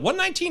 He's got a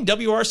 119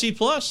 WRC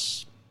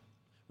plus.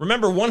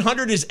 Remember,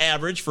 100 is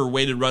average for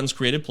weighted runs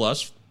created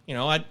plus.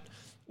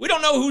 We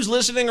don't know who's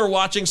listening or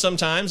watching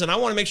sometimes, and I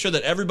want to make sure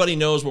that everybody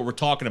knows what we're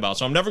talking about.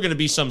 So I'm never going to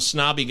be some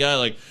snobby guy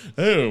like,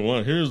 hey,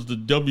 well, here's the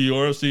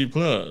WRC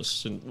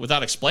plus, and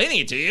without explaining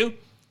it to you.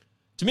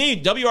 To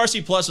me,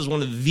 WRC Plus is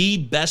one of the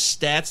best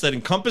stats that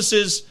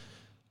encompasses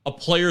a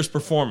player's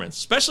performance,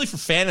 especially for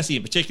fantasy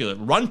in particular.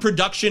 Run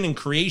production and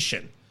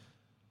creation.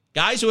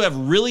 Guys who have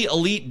really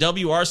elite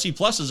WRC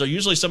Pluses are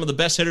usually some of the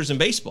best hitters in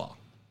baseball.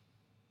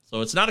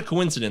 So it's not a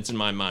coincidence in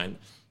my mind.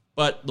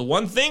 But the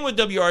one thing with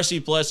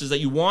WRC Plus is that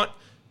you want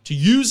to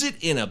use it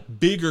in a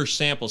bigger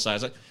sample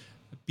size. Like,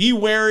 be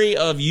wary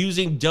of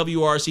using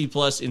WRC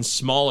Plus in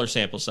smaller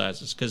sample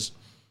sizes because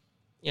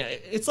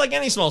it's like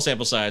any small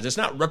sample size. It's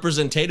not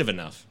representative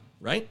enough,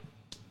 right?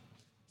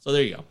 So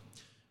there you go.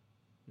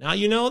 Now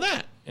you know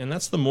that, and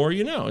that's the more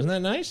you know. Isn't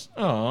that nice?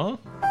 Aw.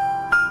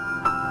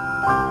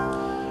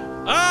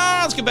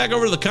 Let's get back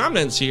over to the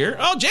comments here.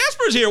 Oh,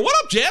 Jasper's here. What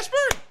up, Jasper?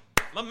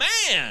 My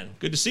man.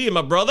 Good to see you,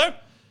 my brother.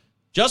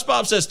 Just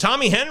Bob says,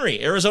 Tommy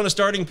Henry, Arizona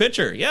starting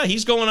pitcher. Yeah,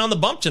 he's going on the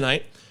bump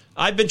tonight.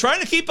 I've been trying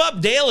to keep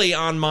up daily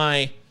on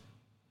my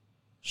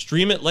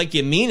Stream It Like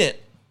You Mean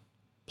It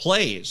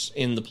plays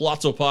in the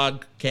Palazzo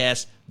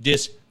Podcast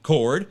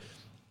Discord.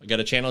 I got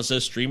a channel that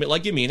says Stream It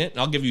Like You Mean It, and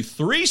I'll give you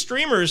 3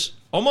 streamers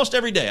almost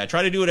every day. I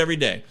try to do it every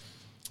day.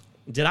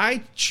 Did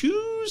I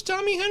choose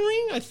Tommy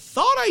Henry? I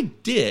thought I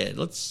did.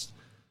 Let's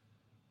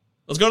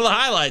go to the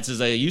highlights, as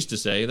they used to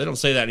say. They don't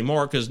say that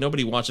anymore because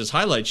nobody watches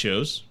highlight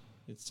shows.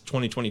 It's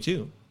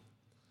 2022.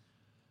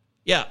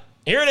 Yeah,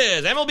 here it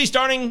is. MLB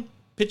starting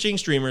pitching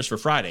streamers for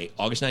Friday,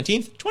 August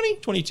 19th,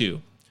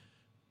 2022.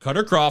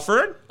 Cutter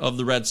Crawford of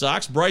the Red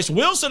Sox. Bryce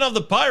Wilson of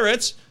the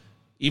Pirates,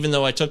 even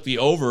though I took the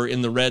over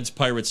in the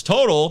Reds-Pirates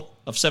total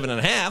of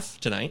 7.5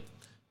 tonight.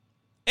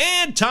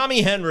 And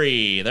Tommy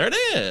Henry. There it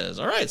is.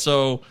 All right,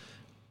 so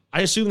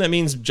I assume that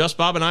means Just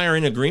Bob and I are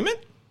in agreement?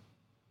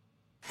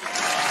 I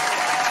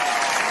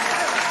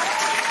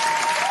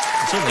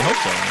certainly hope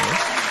so.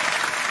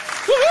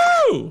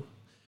 Woohoo!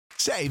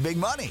 Save big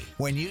money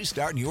when you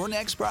start your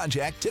next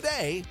project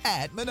today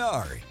at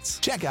Menards.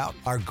 Check out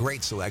our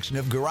great selection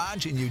of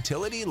garage and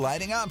utility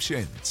lighting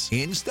options.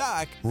 In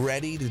stock,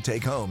 ready to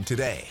take home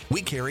today.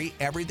 We carry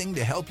everything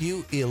to help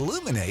you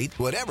illuminate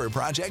whatever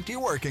project you're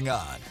working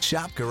on.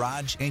 Shop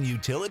garage and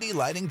utility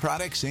lighting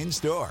products in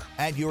store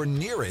at your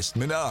nearest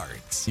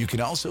Menards. You can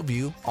also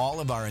view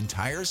all of our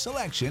entire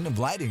selection of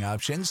lighting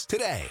options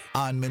today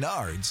on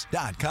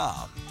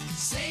Menards.com.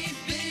 Save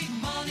big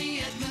money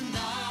at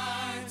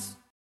Menards.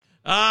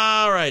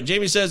 All right.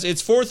 Jamie says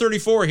it's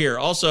 4:34 here.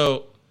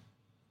 Also,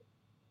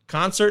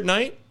 concert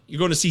night. You're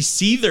going to see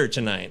Seether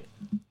tonight.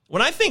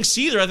 When I think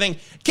Seether, I think,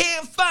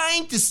 can't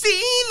find the Seether.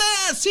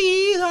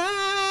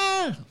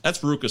 That's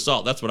Veruca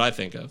Salt. That's what I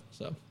think of.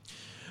 So,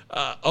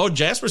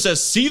 Jasper says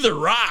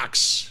Seether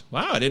rocks.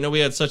 Wow, I didn't know we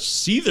had such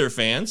Seether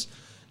fans.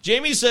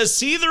 Jamie says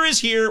Seether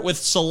is here with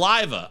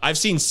Saliva. I've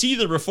seen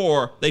Seether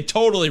before. They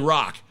totally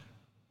rock.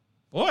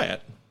 Boy,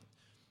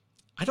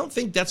 I don't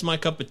think that's my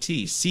cup of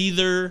tea.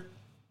 Seether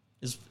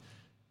is.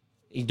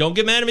 Don't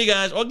get mad at me,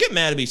 guys. Well, get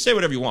mad at me. Say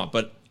whatever you want,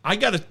 but I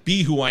got to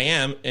be who I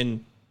am,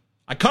 and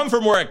I come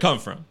from where I come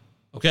from,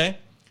 okay?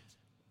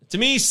 To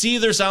me,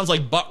 Seether sounds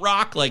like butt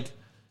rock, like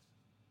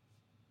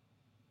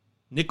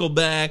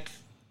Nickelback,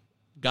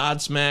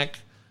 Godsmack,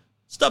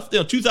 stuff,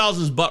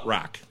 2000s butt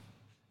rock.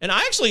 And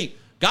I actually,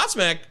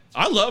 Godsmack,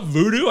 I love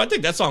Voodoo. I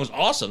think that song's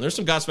awesome. There's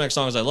some Godsmack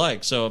songs I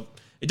like, so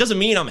it doesn't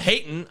mean I'm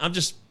hating. I'm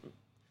just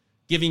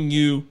giving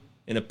you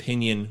an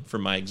opinion for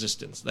my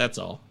existence. That's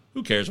all.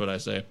 Who cares what I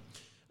say?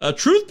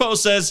 Truth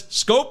Post says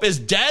Scope is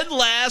dead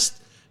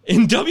last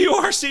in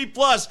WRC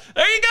Plus.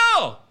 There you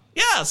go.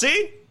 Yeah,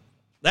 see?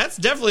 That's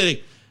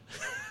definitely...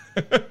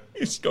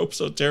 Scope's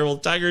so terrible.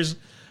 Tigers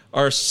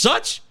are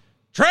such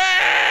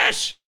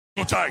trash.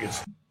 Go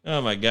Tigers.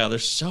 Oh, my God. They're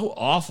so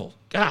awful.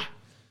 God.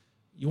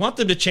 You want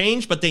them to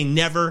change, but they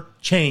never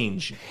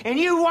change. And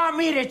you want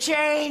me to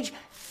change?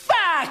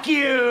 Fuck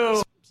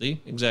you! See?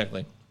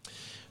 Exactly.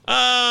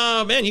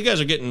 Man, you guys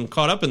are getting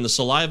caught up in the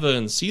Saliva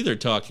and Seether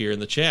talk here in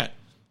the chat.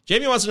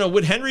 Jamie wants to know,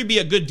 would Henry be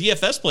a good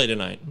DFS play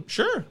tonight?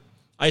 Sure.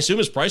 I assume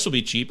his price will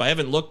be cheap. I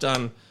haven't looked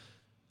on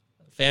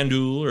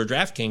FanDuel or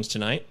DraftKings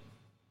tonight,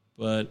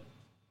 but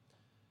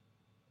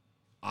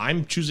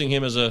I'm choosing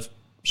him as a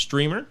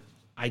streamer.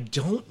 I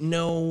don't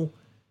know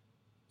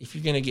if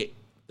you're going to get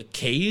the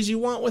Ks you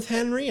want with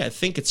Henry. I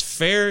think it's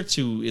fair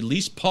to at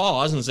least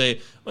pause and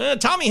say, well,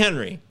 Tommy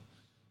Henry.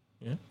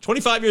 Yeah.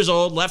 25 years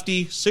old,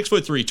 lefty,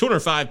 6'3",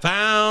 205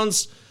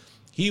 pounds.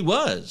 He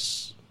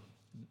was.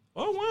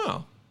 Oh,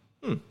 wow.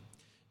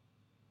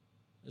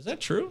 Is that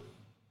true?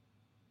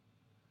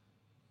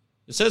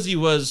 It says he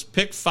was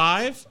pick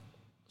 5,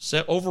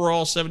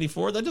 overall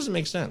 74. That doesn't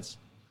make sense.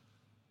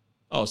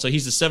 Oh, so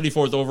he's the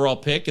 74th overall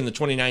pick in the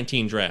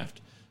 2019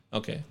 draft.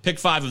 Okay. Pick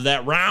 5 of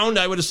that round,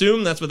 I would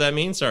assume. That's what that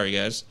means. Sorry,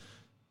 guys.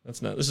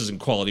 This isn't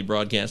quality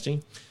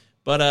broadcasting.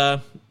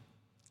 But,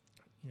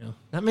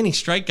 not many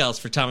strikeouts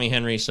for Tommy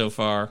Henry so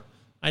far.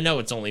 I know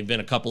it's only been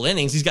a couple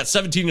innings. He's got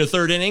 17 to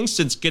third innings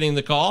since getting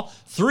the call.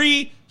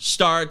 3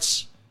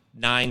 starts,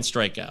 9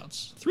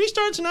 strikeouts. 3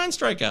 starts and 9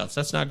 strikeouts.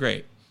 That's not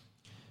great.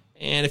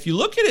 And if you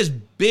look at his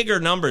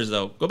bigger numbers,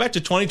 though, go back to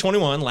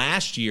 2021,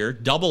 last year,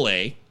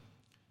 Double-A,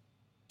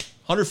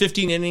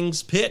 115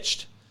 innings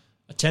pitched,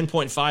 a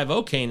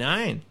 10.50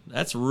 K9.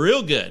 That's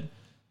real good.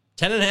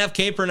 10.5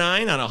 K per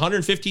 9 on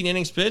 115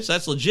 innings pitched.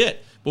 That's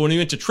legit. But when he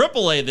went to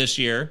AAA this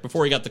year,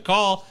 before he got the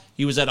call,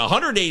 he was at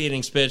 108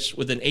 innings pitched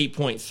with an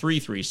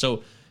 8.33.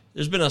 So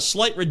there's been a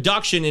slight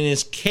reduction in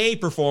his K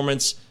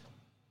performance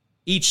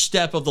each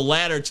step of the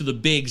ladder to the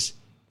bigs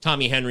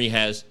Tommy Henry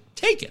has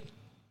taken.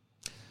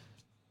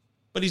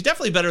 But he's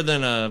definitely better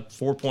than a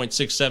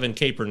 4.67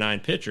 K per 9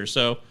 pitcher.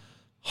 So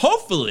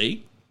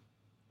hopefully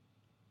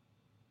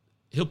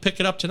he'll pick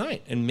it up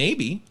tonight. And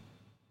maybe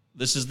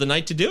this is the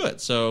night to do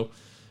it. So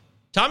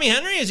Tommy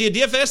Henry, is he a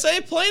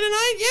DFSA play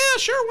tonight? Yeah,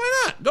 sure,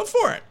 why not? Go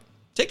for it.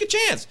 Take a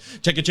chance.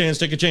 Take a chance,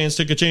 take a chance,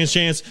 take a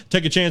chance.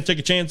 Take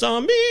a chance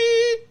on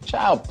me.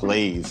 Child,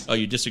 please. Oh,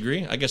 you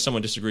disagree? I guess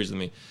someone disagrees with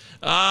me.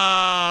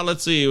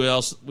 Let's see what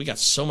else. We got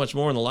so much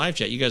more in the live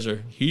chat. You guys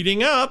are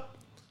heating up.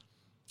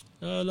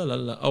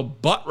 Oh,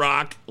 butt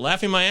rock.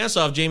 Laughing my ass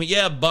off, Jamie.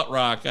 Yeah, butt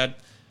rock.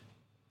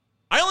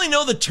 I only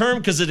know the term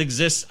because it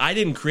exists. I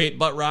didn't create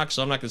butt rock,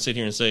 so I'm not going to sit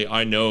here and say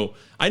I know.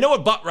 I know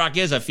what butt rock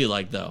is, I feel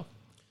like, though.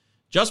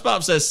 Just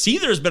Bob says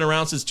Seether's been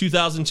around since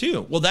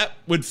 2002. Well, that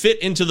would fit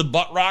into the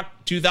butt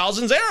rock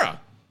 2000s era.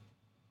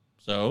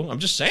 So I'm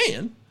just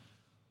saying.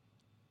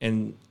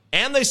 And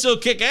they still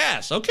kick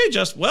ass. Okay,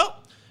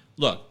 well,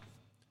 look,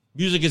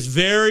 music is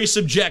very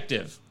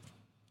subjective.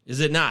 Is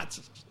it not?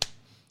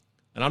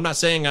 And I'm not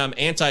saying I'm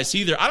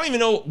anti-Seether. I don't even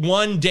know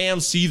one damn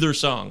Seether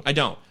song. I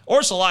don't.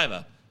 Or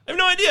Saliva. I have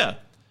no idea.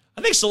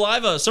 I think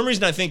Saliva, some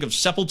reason I think of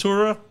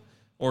Sepultura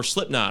or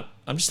Slipknot.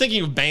 I'm just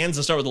thinking of bands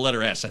that start with the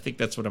letter S. I think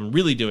that's what I'm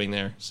really doing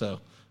there. So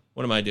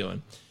what am I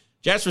doing?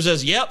 Jasper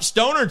says, yep,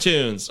 stoner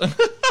tunes. I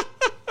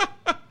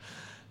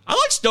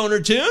like stoner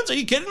tunes. Are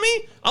you kidding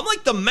me? I'm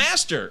like the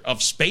master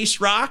of space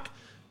rock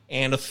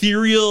and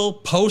ethereal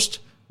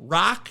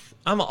post-rock.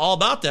 I'm all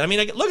about that. I mean,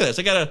 look at this.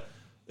 I got a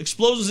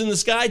Explosions in the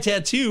Sky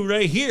tattoo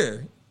right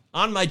here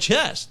on my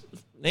chest,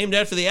 named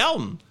after the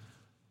album.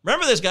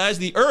 Remember this, guys.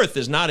 The Earth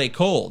is not a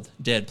cold,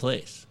 dead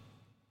place.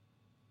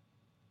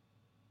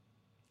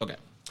 Okay.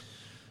 All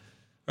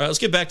right, let's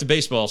get back to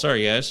baseball.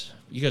 Sorry, guys.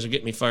 You guys are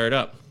getting me fired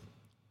up.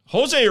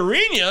 Jose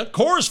Urena,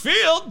 Coors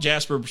Field,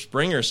 Jasper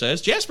Springer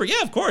says. Jasper,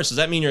 yeah, of course. Does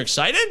that mean you're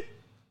excited?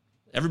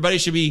 Everybody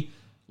should be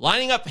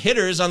lining up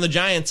hitters on the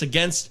Giants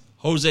against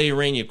Jose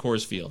Urena,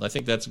 Coors Field. I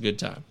think that's a good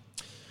time.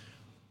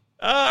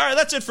 All right,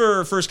 that's it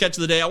for First Catch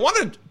of the Day. I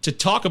wanted to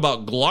talk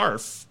about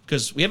Glarf,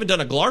 because we haven't done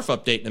a Glarf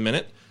update in a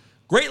minute.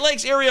 Great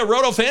Lakes Area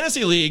Roto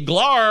Fantasy League,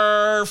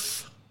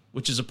 Glarf,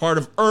 which is a part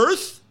of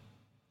Earth,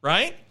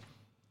 right?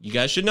 You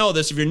guys should know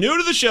this. If you're new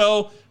to the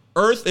show,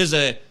 Earth is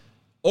a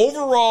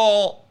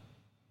overall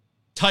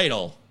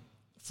title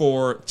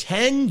for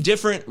 10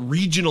 different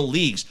regional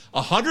leagues,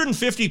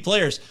 150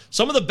 players,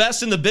 some of the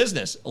best in the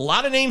business. A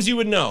lot of names you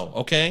would know,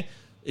 okay?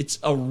 It's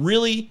a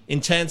really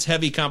intense,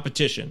 heavy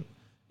competition.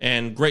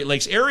 And Great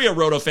Lakes Area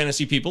Roto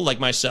Fantasy people like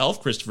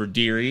myself, Christopher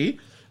Deary,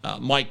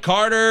 Mike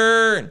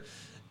Carter, and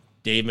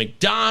Dave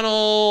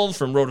McDonald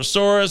from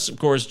Rotosaurus, of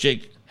course,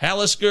 Jake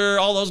Hallisker,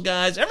 all those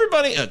guys,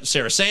 everybody,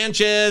 Sarah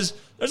Sanchez.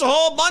 There's a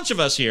whole bunch of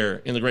us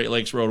here in the Great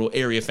Lakes Roto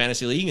Area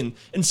Fantasy League. And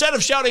instead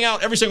of shouting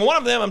out every single one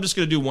of them, I'm just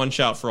going to do one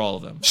shout for all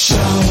of them.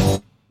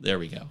 There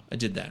we go. I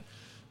did that.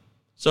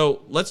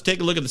 So let's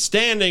take a look at the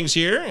standings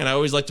here. And I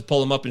always like to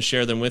pull them up and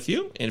share them with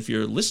you. And if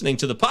you're listening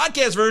to the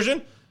podcast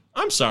version,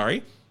 I'm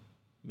sorry.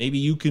 Maybe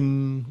you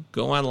can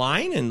go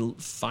online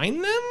and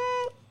find them.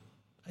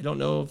 I don't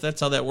know if that's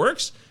how that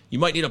works. You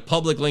might need a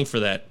public link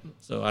for that.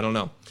 So I don't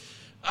know.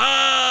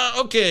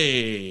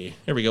 Okay.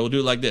 Here we go. We'll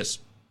do it like this.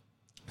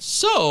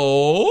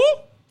 So,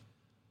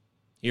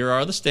 here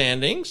are the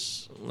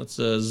standings. Let's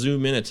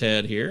zoom in a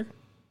tad here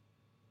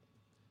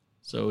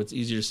so it's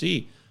easier to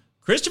see.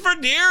 Christopher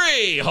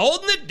Deary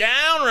holding it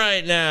down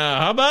right now.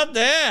 How about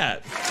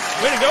that?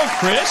 Way to go,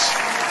 Chris.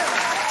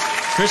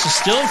 Chris is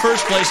still in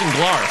first place in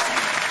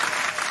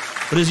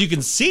Glarf. But as you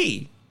can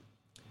see,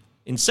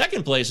 in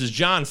second place is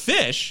John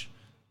Fish,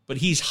 but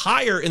he's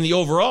higher in the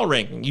overall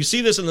ranking. You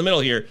see this in the middle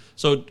here.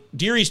 So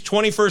Deary's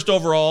 21st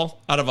overall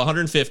out of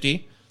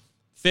 150.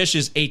 Fish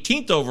is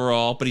 18th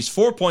overall, but he's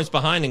 4 points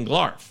behind in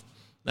Glarf.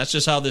 That's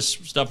just how this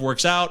stuff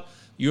works out.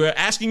 You're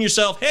asking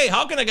yourself, hey,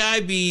 how can a guy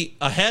be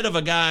ahead of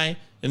a guy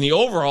in the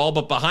overall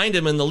but behind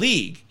him in the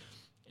league?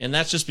 And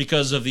that's just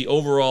because of the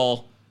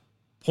overall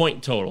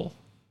point total.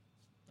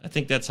 I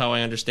think that's how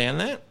I understand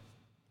that.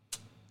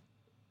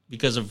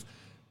 Because of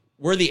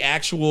where the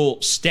actual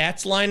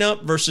stats line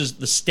up versus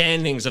the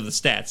standings of the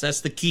stats.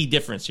 That's the key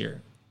difference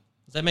here.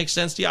 Does that make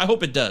sense to you? I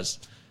hope it does,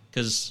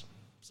 because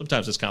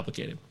sometimes it's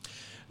complicated.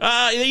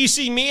 You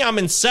see me, I'm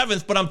in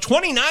 7th, but I'm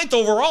 29th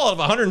overall out of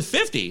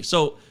 150.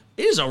 So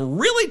it is a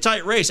really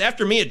tight race.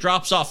 After me, it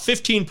drops off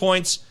 15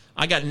 points.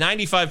 I got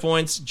 95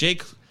 points.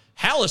 Jake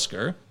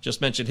Hallisker,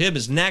 just mentioned him,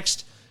 is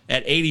next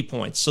at 80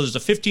 points. So there's a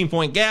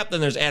 15-point gap.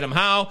 Then there's Adam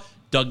Howe,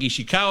 Doug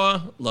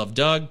Ishikawa. Love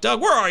Doug. Doug,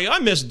 where are you? I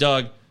miss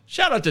Doug.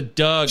 Shout out to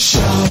Doug.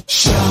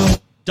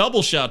 Shout.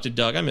 Double shout to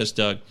Doug. I miss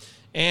Doug.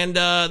 And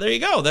there you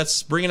go.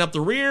 That's bringing up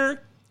the rear.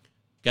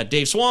 Got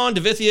Dave Swan,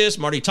 Davithius,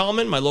 Marty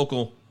Tallman, my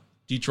local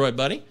Detroit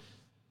buddy.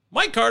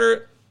 Mike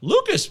Carter,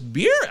 Lucas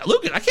Beer.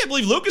 Lucas, I can't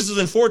believe Lucas is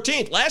in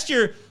 14th. Last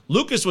year,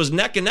 Lucas was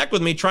neck and neck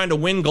with me trying to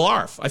win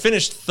Glarf. I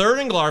finished third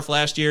in Glarf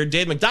last year.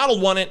 Dave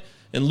McDonald won it,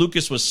 and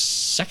Lucas was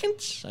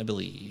second, I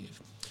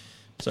believe.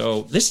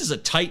 So this is a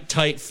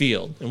tight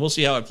field, and we'll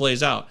see how it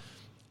plays out.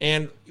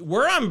 And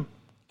where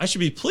I should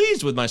be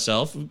pleased with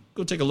myself.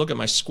 Go take a look at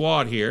my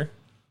squad here.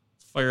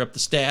 Fire up the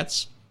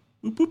stats.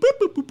 Boop, boop,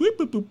 boop, boop, boop,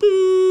 boop, boop,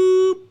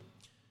 boop.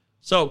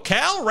 So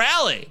Cal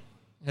Raleigh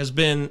has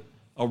been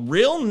a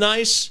real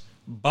nice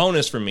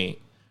bonus for me.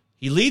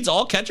 He leads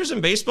all catchers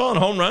in baseball in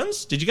home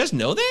runs. Did you guys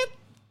know that?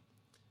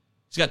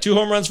 He's got 2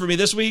 home runs for me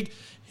this week.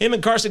 Him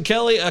and Carson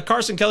Kelly.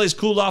 Carson Kelly's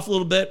cooled off a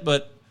little bit,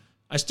 but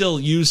I still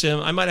use him.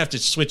 I might have to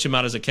switch him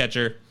out as a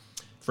catcher.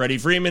 Freddie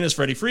Freeman is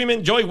Freddie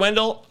Freeman. Joey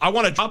Wendell, I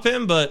want to drop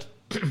him, but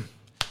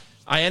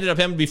I ended up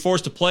having to be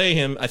forced to play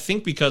him, I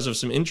think because of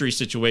some injury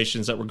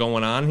situations that were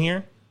going on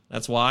here.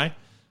 That's why.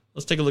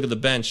 Let's take a look at the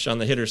bench on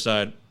the hitter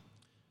side.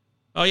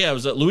 Oh, yeah, it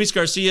was Luis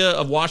Garcia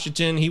of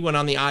Washington. He went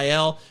on the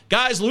IL.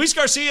 Guys, Luis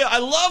Garcia, I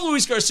love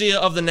Luis Garcia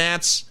of the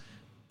Nats,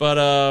 but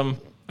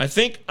I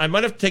think I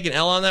might have taken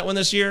L on that one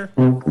this year.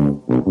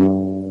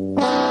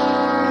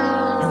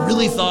 I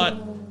really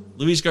thought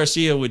Luis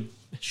Garcia would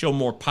show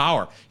more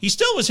power. He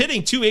still was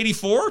hitting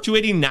 284,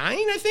 289,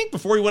 I think,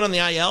 before he went on the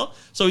IL.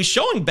 So he's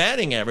showing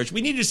batting average.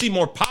 We needed to see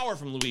more power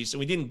from Luis, and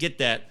we didn't get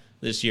that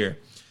this year.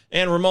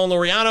 And Ramon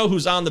Laureano,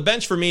 who's on the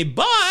bench for me,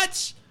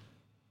 but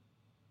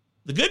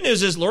the good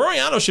news is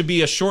Laureano should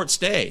be a short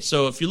stay.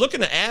 So if you're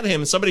looking to add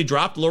him and somebody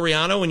dropped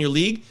Laureano in your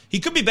league, he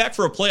could be back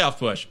for a playoff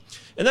push.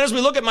 And then as we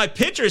look at my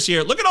pitchers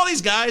here, look at all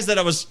these guys that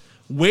I was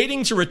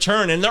waiting to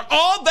return, and they're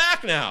all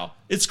back now.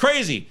 It's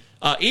crazy.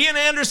 Ian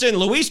Anderson,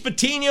 Luis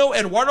Patino,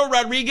 Eduardo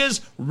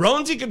Rodriguez,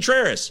 Ronzi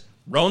Contreras.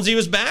 Ronzi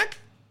was back.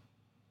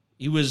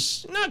 He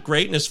was not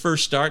great in his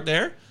first start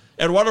there.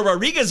 Eduardo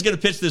Rodriguez is going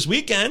to pitch this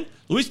weekend.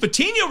 Luis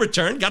Patino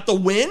returned, got the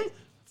win.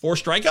 4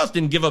 strikeouts,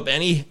 didn't give up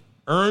any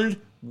earned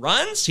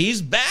runs.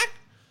 He's back.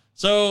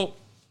 So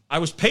I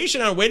was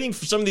patient on waiting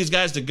for some of these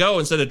guys to go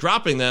instead of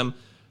dropping them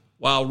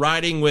while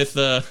riding with,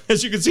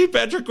 as you can see,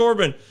 Patrick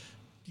Corbin.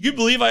 Do you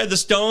believe I had the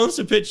stones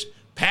to pitch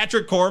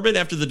Patrick Corbin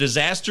after the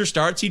disaster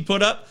starts he'd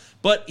put up?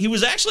 But he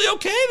was actually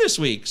okay this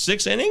week.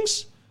 6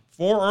 innings,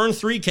 4 earned,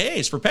 3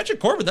 Ks. For Patrick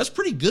Corbin, that's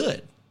pretty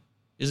good,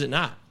 is it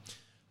not?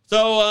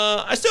 So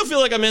I still feel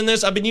like I'm in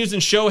this. I've been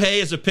using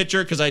Shohei as a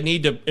pitcher because I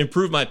need to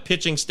improve my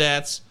pitching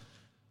stats.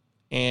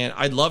 And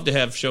I'd love to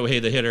have Shohei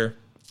the hitter.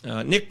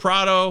 Nick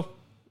Prado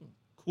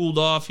cooled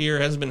off here,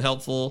 hasn't been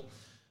helpful.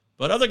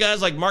 But other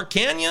guys like Mark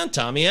Canyon,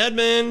 Tommy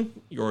Edman,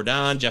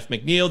 Jordan, Jeff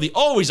McNeil, the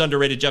always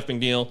underrated Jeff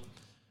McNeil,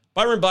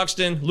 Byron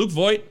Buxton, Luke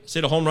Voigt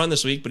hit a home run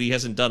this week, but he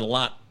hasn't done a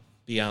lot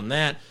beyond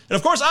that. And,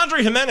 of course,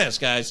 Andre Jimenez,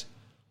 guys.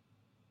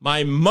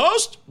 My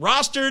most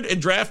rostered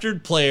and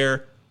drafted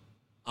player,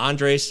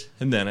 Andres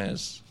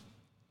Jimenez.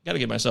 Got to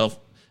give myself...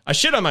 I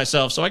shit on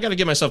myself, so I got to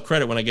give myself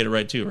credit when I get it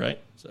right, too, right?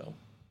 So...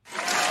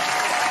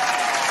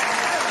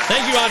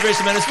 Thank you, Andres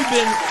Jimenez. You've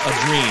been a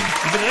dream.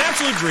 You've been an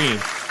absolute dream.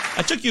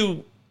 I took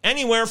you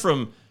anywhere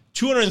from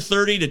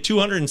 230 to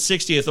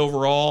 260th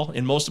overall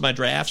in most of my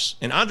drafts,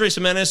 and Andres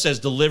Jimenez has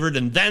delivered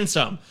and then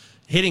some,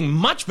 hitting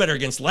much better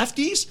against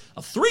lefties,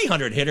 a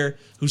 300 hitter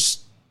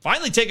who's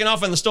finally taken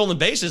off on the stolen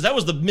bases. That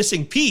was the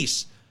missing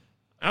piece.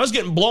 I was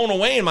getting blown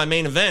away in my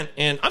main event,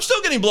 and I'm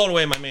still getting blown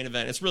away in my main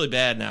event. It's really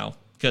bad now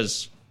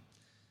because,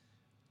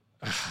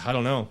 I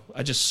don't know,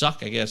 I just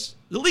suck, I guess.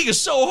 The league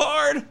is so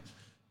hard.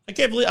 I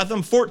can't believe I'm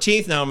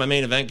 14th now in my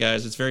main event,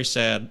 guys. It's very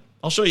sad.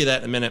 I'll show you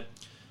that in a minute.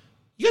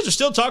 You guys are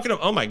still talking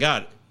about, oh my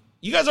God.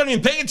 You guys aren't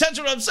even paying attention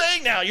to what I'm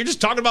saying now. You're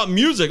just talking about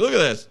music. Look at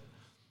this.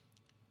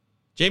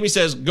 Jamie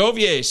says,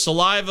 Govier,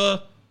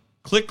 Saliva,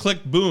 click,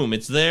 click, boom.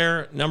 It's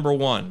there, number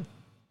 1.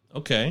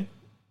 Okay.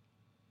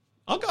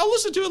 I'll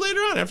listen to it later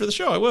on after the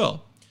show. I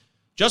will.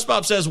 Just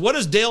Bob says, what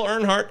does Dale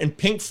Earnhardt and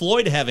Pink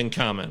Floyd have in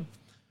common?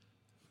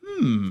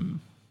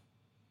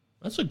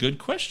 That's a good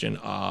question.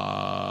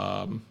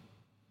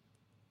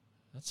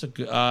 That's a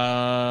good...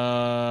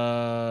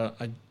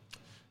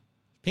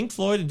 Pink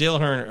Floyd and Dale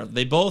Earnhardt,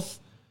 they both...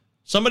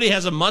 Somebody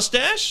has a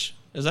mustache?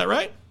 Is that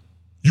right?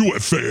 You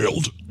have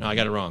failed. No, I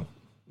got it wrong.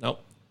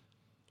 Nope.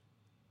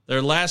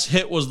 Their last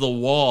hit was The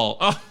Wall.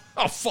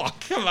 Oh fuck.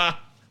 Come on.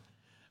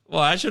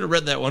 Well, I should have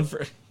read that one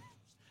for...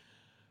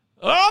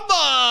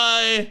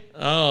 Oh, boy.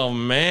 Oh,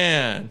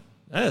 man.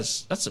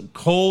 That's some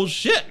cold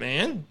shit,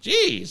 man.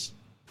 Jeez.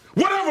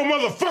 Whatever,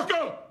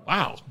 motherfucker.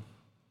 Wow.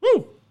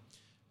 Woo.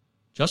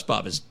 Just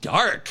Bob is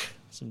dark.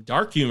 Some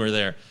dark humor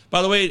there.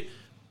 By the way,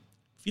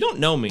 if you don't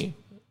know me,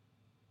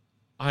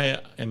 I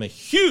am a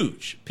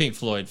huge Pink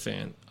Floyd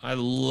fan. I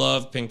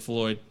love Pink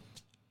Floyd.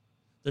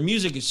 Their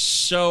music is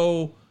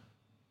so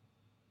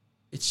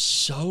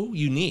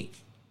unique.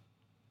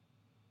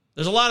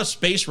 There's a lot of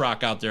space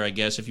rock out there, I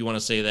guess, if you want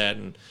to say that,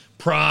 and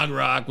prog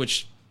rock, I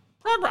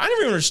never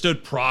even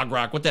understood prog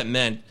rock, what that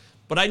meant.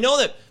 But I know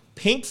that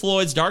Pink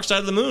Floyd's Dark Side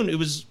of the Moon,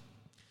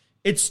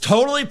 it's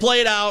totally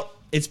played out.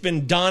 It's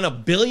been done a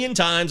billion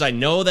times. I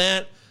know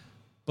that.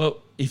 But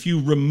if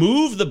you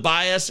remove the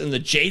bias and the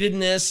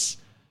jadedness,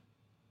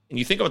 and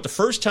you think about the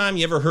first time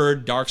you ever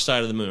heard Dark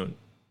Side of the Moon,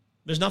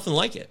 there's nothing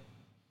like it.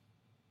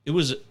 It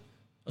was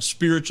a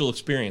spiritual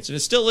experience, and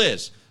it still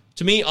is.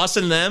 To me, Us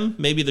and Them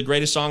may be the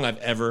greatest song I've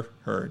ever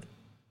heard.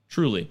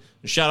 Truly.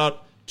 And shout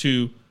out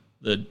to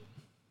the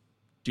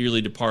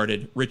dearly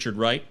departed Richard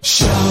Wright,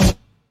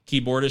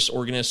 keyboardist,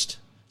 organist,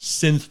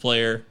 synth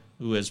player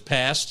who has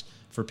passed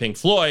for Pink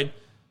Floyd.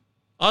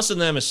 Us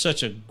and Them is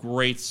such a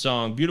great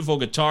song. Beautiful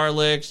guitar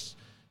licks,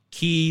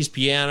 keys,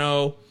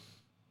 piano,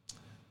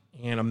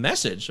 and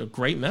a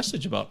great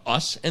message about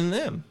us and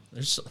them.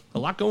 There's a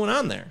lot going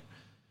on there.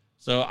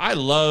 So I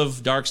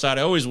love Dark Side.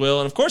 I always will.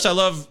 And of course, I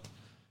love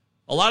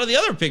a lot of the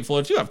other Pink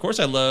Floyd too. Of course,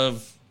 I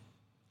love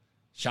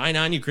Shine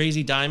On You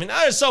Crazy Diamond.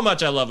 There's so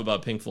much I love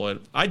about Pink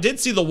Floyd. I did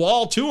see the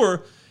Wall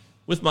tour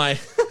with I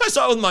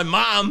saw it with my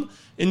mom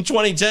in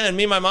 2010.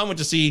 Me and my mom went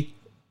to see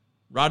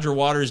Roger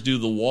Waters do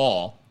The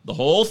Wall. The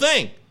whole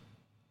thing.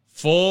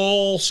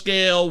 Full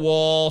scale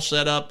Wall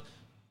set up.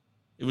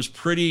 It was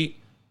pretty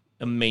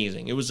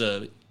amazing. It was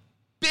a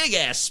big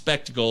ass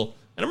spectacle.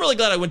 And I'm really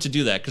glad I went to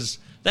do that because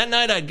that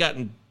night I'd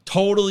gotten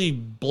totally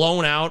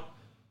blown out.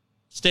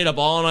 Stayed up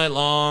all night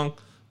long.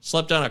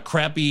 Slept on a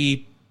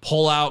crappy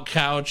pull-out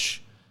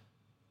couch.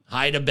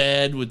 High to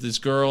bed with this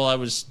girl I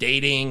was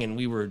dating. And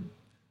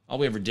all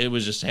we ever did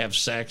was just have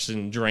sex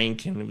and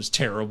drink. And it was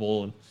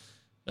terrible. And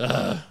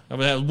I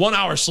had 1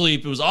 hour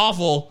sleep. It was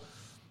awful.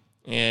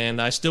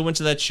 And I still went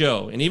to that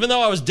show. And even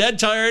though I was dead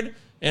tired,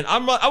 and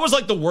I was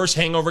like the worst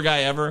hangover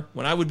guy ever.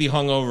 When I would be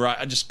hungover,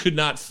 I just could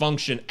not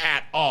function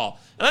at all.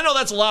 And I know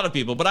that's a lot of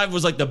people, but I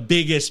was like the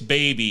biggest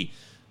baby.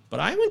 But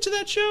I went to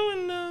that show,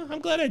 and I'm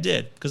glad I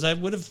did. Because I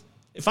would have,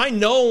 if I had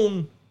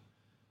known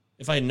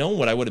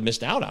what I would have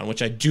missed out on,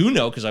 which I do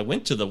know because I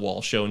went to the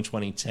Wall show in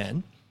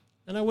 2010,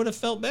 then I would have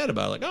felt bad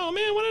about it. Like, oh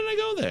man, why didn't I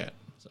go there?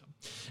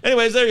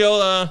 Anyways, there you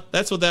go.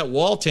 That's what that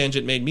Wall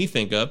tangent made me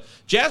think of.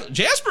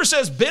 Jasper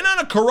says, been on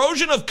a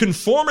corrosion of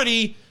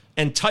conformity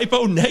and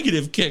typo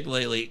negative kick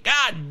lately.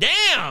 God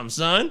damn,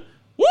 son.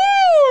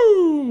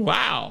 Woo!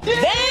 Wow.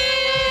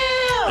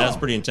 Damn! That's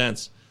pretty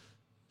intense.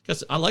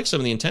 Because I like some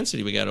of the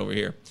intensity we got over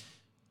here.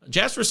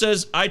 Jasper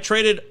says, I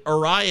traded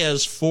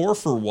Arias 4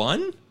 for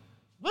 1.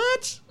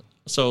 What?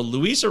 So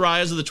Luis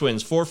Arias of the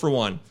Twins, 4 for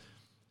 1.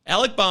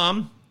 Alec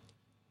Baum,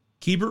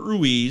 Keibert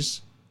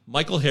Ruiz,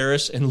 Michael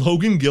Harris, and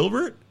Logan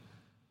Gilbert.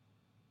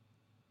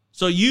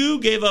 So you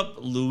gave up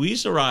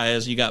Luis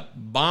Arias. You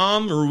got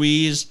Baum,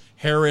 Ruiz,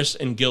 Harris,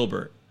 and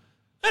Gilbert.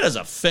 That is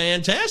a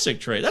fantastic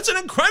trade. That's an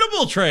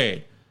incredible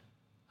trade.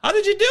 How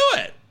did you do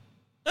it?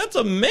 That's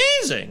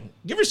amazing.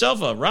 Give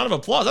yourself a round of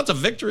applause. That's a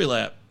victory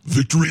lap.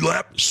 Victory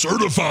lap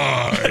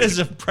certified. That is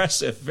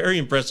impressive. Very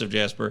impressive,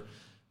 Jasper.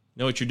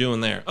 Know what you're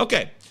doing there.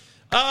 Okay.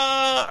 All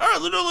right,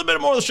 we'll do a little bit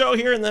more of the show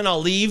here, and then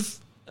I'll leave.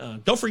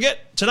 Don't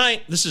forget,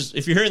 tonight,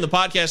 if you're hearing the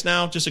podcast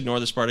now, just ignore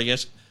this part, I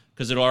guess,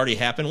 because it'll already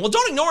happen. Well,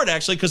 don't ignore it,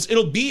 actually, because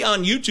it'll be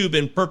on YouTube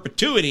in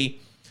perpetuity.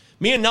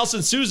 Me and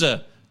Nelson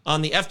Souza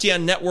on the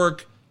FTN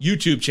Network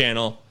YouTube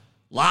channel,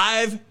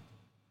 live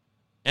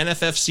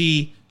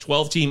NFFC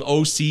 12-team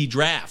OC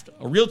draft,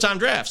 a real-time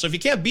draft. So if you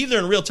can't be there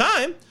in real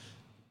time,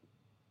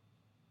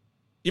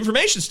 the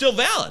information's still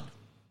valid.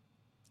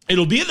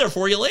 It'll be there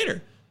for you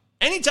later.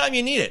 Anytime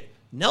you need it.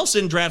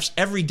 Nelson drafts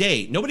every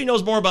day. Nobody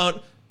knows more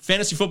about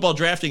fantasy football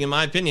drafting, in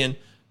my opinion,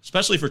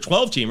 especially for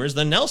 12-teamers,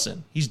 than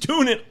Nelson. He's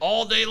doing it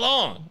all day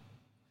long.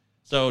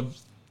 So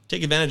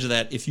take advantage of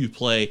that if you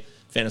play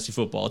fantasy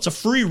football. It's a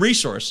free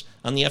resource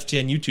on the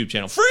FTN YouTube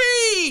channel.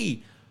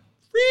 Free!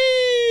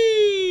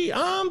 Free!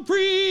 I'm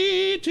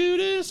free to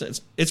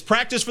this. It's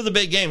practice for the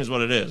big game is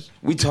what it is.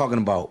 We talking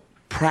about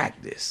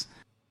practice.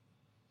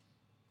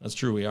 That's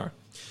true, we are.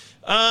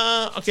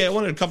 Okay, I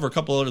wanted to cover a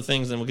couple other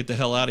things, then we'll get the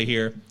hell out of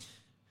here.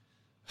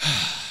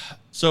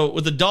 So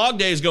with the dog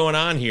days going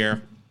on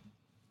here,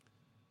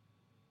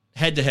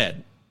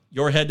 head-to-head,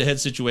 your head-to-head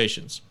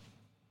situations.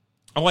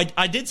 Oh,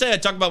 I did say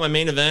I'd talk about my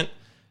main event.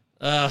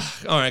 All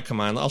right,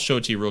 come on. I'll show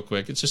it to you real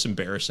quick. It's just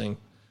embarrassing.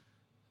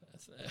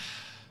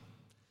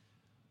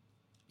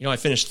 You know, I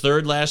finished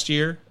third last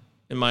year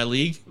in my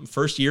league,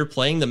 first year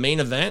playing the main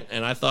event,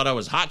 and I thought I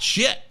was hot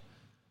shit.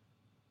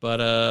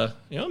 But,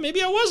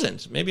 maybe I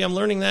wasn't. Maybe I'm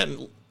learning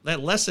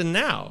that lesson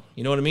now.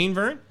 You know what I mean,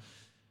 Vern?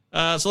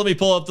 So let me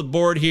pull up the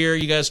board here.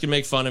 You guys can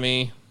make fun of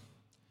me.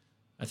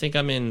 I think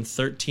I'm in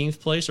 13th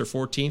place or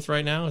 14th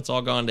right now. It's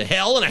all gone to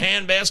hell in a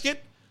handbasket.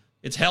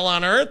 It's hell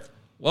on earth.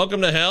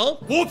 Welcome to hell.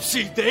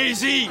 Whoopsie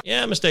daisy.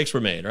 Yeah, mistakes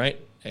were made, right?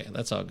 Yeah,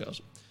 that's how it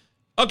goes.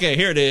 Okay,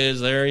 here it is.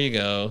 There you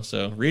go.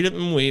 So read it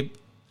and weep.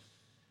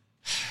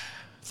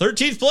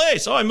 13th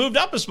place. Oh, I moved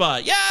up a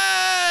spot. Yay!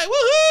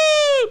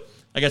 Woohoo!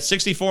 I got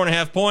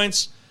 64.5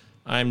 points.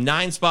 I'm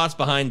 9 spots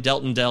behind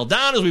Delton Del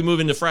Don as we move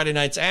into Friday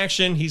night's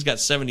action. He's got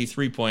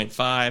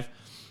 73.5.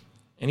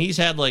 And he's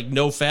had,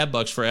 no Fab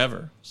Bucks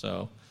forever.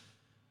 So,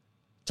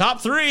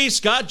 top 3,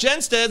 Scott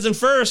Genstead's in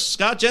first.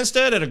 Scott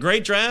Genstead had a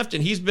great draft,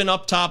 and he's been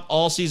up top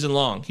all season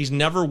long. He's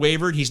never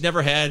wavered. He's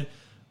never had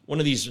one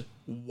of these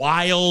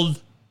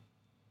wild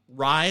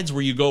rides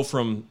where you go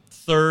from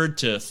 3rd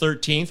to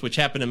 13th, which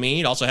happened to me.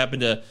 It also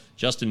happened to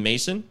Justin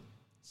Mason.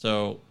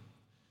 So,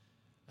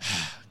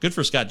 Good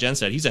for Scott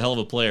Jensen. He's a hell of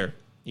a player.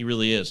 He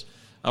really is.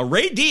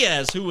 Ray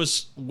Diaz, who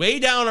was way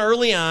down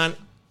early on,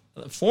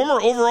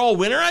 former overall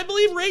winner, I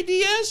believe, Ray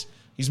Diaz.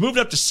 He's moved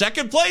up to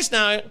second place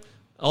now,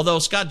 although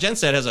Scott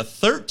Jensen has a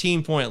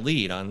 13-point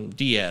lead on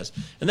Diaz.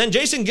 And then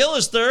Jason Gill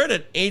is third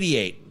at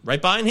 88.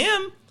 Right behind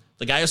him,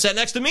 the guy who sat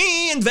next to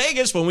me in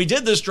Vegas when we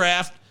did this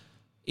draft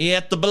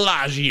at the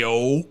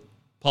Bellagio,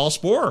 Paul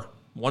Sporer,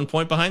 1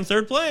 point behind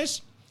third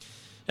place.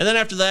 And then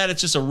after that,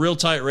 it's just a real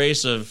tight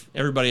race of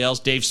everybody else.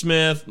 Dave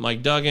Smith,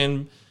 Mike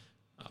Duggan,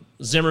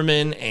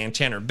 Zimmerman, and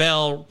Tanner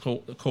Bell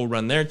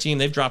co-run their team.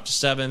 They've dropped to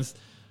 7th.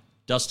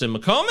 Dustin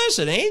McComas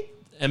at 8th.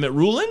 Emmett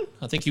Rulin,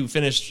 I think he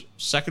finished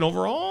second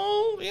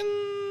overall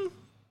in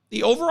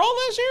the overall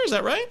last year. Is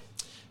that right?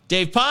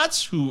 Dave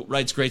Potts, who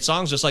writes great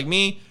songs just like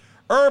me.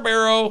 Herb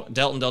Arrow,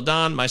 Delton Del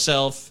Don,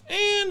 myself,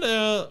 and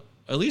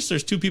at least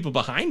there's 2 people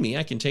behind me.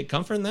 I can take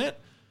comfort in that.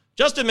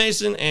 Justin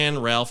Mason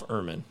and Ralph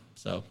Ehrman.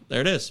 So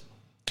there it is.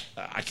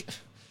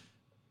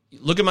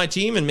 Look at my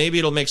team, and maybe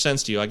it'll make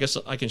sense to you. I guess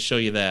I can show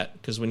you that,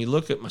 because when you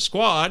look at my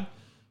squad,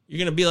 you're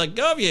going to be like,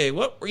 Govier,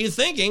 what were you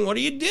thinking? What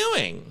are you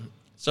doing?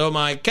 So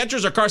my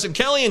catchers are Carson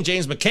Kelly and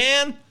James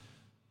McCann.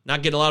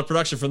 Not getting a lot of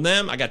production from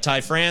them. I got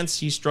Ty France.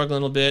 He's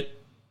struggling a bit.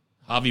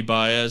 Javi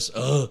Baez.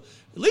 At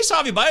least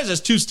Javi Baez has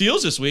 2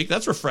 steals this week.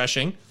 That's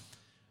refreshing.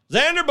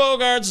 Xander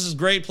Bogaerts is a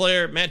great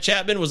player. Matt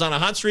Chapman was on a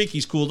hot streak.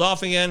 He's cooled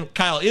off again.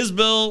 Kyle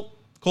Isbell,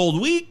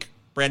 cold week.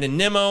 Brandon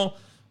Nimmo,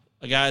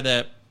 a guy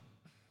that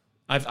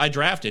I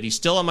drafted. He's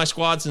still on my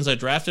squad since I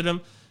drafted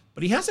him,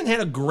 but he hasn't had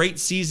a great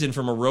season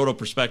from a roto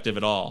perspective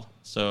at all.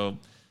 So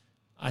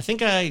I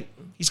think he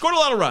scored a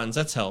lot of runs.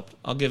 That's helped.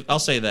 I'll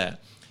say that.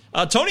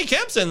 Tony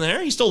Kemp's in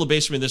there. He stole the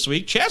base for me this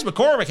week. Chaz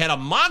McCormick had a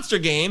monster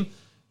game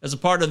as a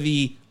part of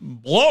the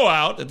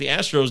blowout that the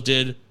Astros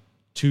did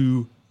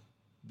to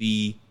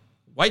the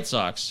White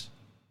Sox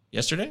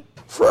yesterday.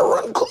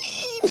 Forever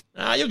unclean.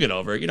 You'll get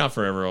over it. You're not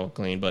forever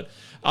clean, but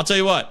I'll tell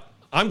you what.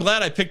 I'm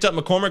glad I picked up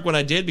McCormick when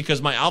I did,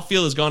 because my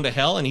outfield has gone to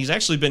hell, and he's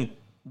actually been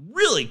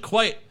really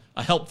quite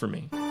a help for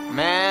me.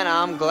 Man,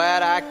 I'm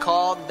glad I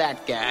called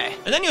that guy.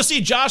 And then you'll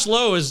see Josh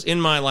Lowe is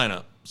in my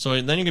lineup. So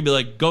then you're going to be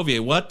like, Govier,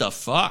 what the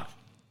fuck?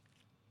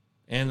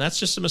 And that's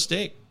just a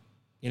mistake,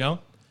 you know?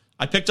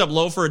 I picked up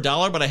Lowe for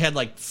 $1, but I had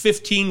like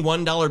 15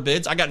 $1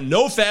 bids. I got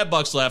no fab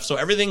bucks left, so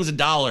everything's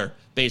 $1,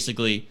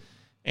 basically.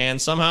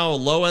 And somehow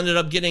Lowe ended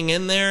up getting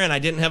in there, and I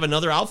didn't have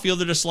another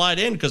outfielder to slide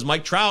in because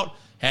Mike Trout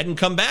hadn't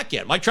come back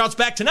yet. Mike Trout's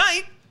back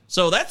tonight,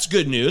 so that's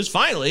good news.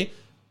 Finally,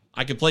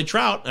 I can play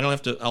Trout.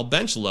 I'll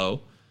bench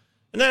Lowe.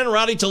 And then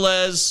Rowdy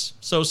Tellez,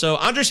 so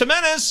Andres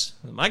Jimenez,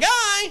 my guy,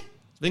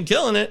 has been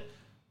killing it.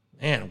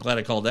 Man, I'm glad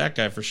I called that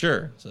guy for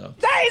sure. So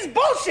That is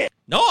bullshit.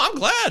 No, I'm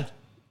glad.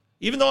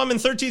 Even though I'm in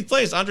 13th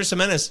place, Andres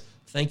Jimenez,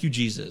 thank you,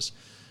 Jesus.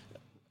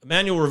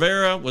 Emmanuel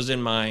Rivera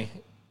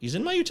he's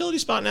in my utility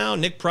spot now.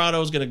 Nick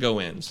Prado's going to go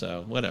in,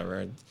 so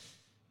whatever.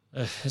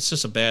 It's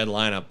just a bad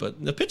lineup,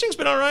 but the pitching's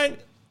been all right.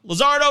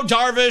 Luzardo,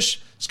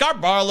 Darvish, Scott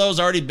Barlow's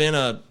already been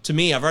to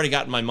me, I've already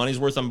gotten my money's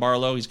worth on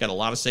Barlow. He's got a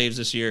lot of saves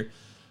this year.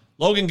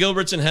 Logan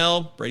Gilbert's in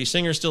hell. Brady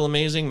Singer's still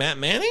amazing. Matt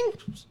Manning,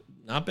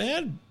 not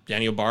bad.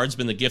 Daniel Bard's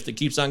been the gift that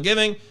keeps on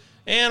giving.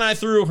 And I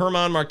threw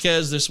Herman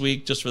Marquez this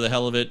week just for the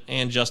hell of it,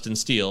 and Justin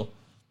Steele.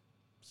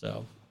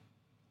 So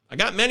I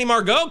got Manny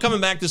Margot coming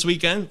back this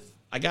weekend.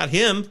 I got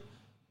him.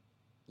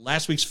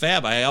 Last week's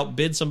fab, I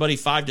outbid somebody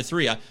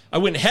 5-3. I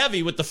went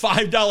heavy with the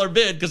 $5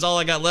 bid because all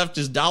I got left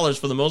is dollars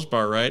for the most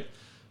part, right?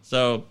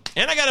 So,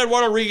 and I got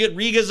Eduardo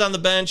Rigas on the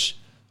bench,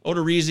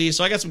 Odorizzi.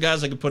 So I got some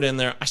guys I could put in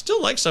there. I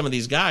still like some of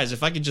these guys.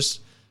 If I could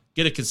just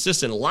get a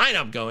consistent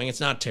lineup going,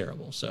 it's not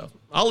terrible. So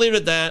I'll leave it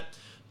at that.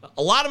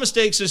 A lot of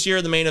mistakes this year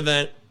in the main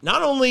event,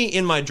 not only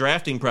in my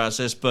drafting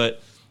process,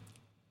 but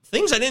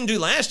things I didn't do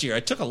last year. I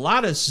took a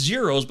lot of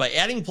zeros by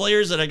adding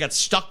players that I got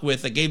stuck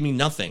with that gave me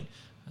nothing.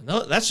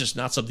 No, that's just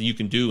not something you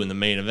can do in the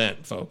main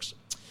event, folks.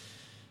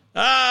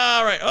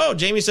 All right. Oh,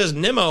 Jamie says,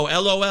 Nimmo,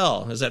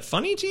 LOL. Is that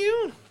funny to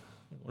you?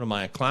 What am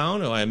I, a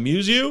clown? Do I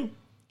amuse you?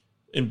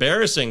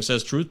 Embarrassing,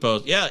 says Truth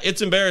Post. Yeah,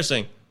 it's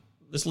embarrassing.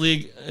 This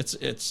league,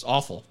 it's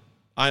awful.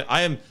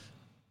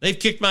 They've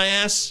kicked my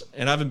ass,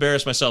 and I've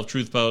embarrassed myself,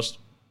 Truth Post.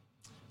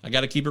 I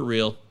got to keep it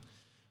real.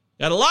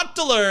 Got a lot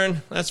to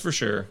learn, that's for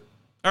sure.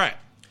 All right.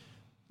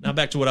 Now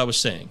back to what I was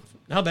saying.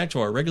 Now back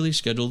to our regularly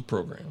scheduled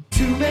program.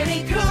 Too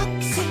many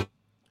cooks.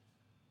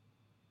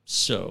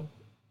 So,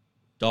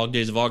 dog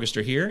days of August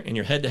are here, and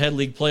your head-to-head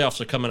league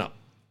playoffs are coming up.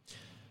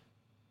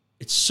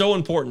 It's so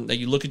important that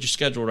you look at your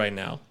schedule right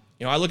now.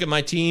 You know, I look at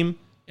my team,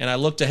 and I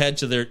looked ahead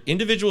to their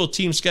individual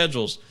team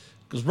schedules,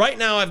 because right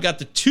now I've got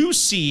the 2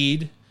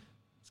 seed.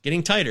 It's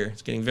getting tighter.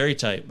 It's getting very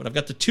tight. But I've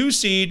got the 2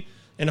 seed,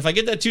 and if I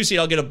get that 2 seed,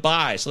 I'll get a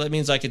bye. So that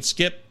means I could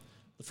skip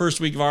the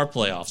first week of our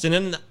playoffs. And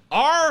in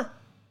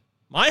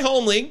my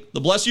home league,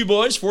 the Bless You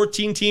Boys,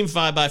 14-team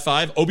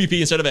 5x5,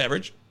 OBP instead of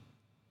average,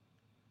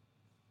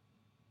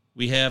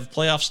 we have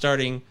playoffs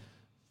starting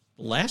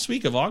last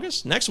week of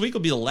August. Next week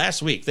will be the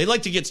last week. They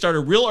like to get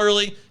started real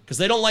early because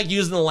they don't like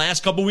using the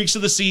last couple weeks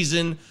of the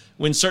season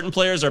when certain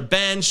players are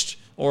benched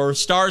or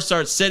stars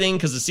start sitting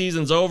because the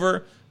season's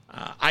over.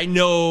 I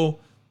know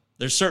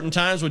There's certain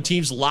times when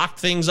teams lock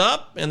things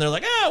up and they're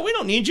like, we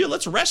don't need you.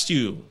 Let's rest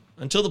you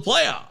until the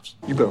playoffs.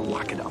 You better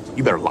lock it up.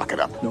 You better lock it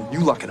up. No,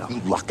 you lock it up. You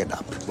lock it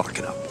up. Lock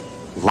it up.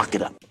 Lock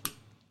it up.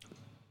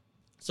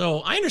 So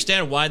I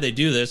understand why they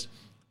do this.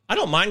 I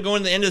don't mind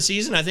going to the end of the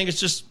season. I think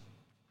it's just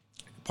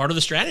part of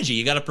the strategy.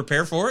 You got to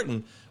prepare for it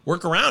and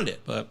work around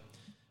it. But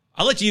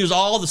I like to use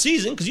all the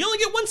season because you only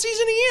get one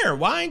season a year.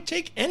 Why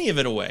take any of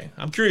it away?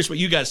 I'm curious what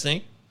you guys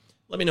think.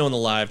 Let me know in the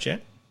live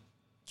chat.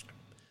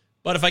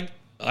 But if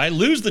I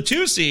lose the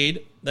 2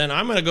 seed, then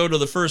I'm going to go to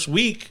the first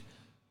week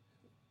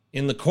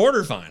in the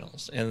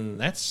quarterfinals. And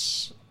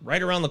that's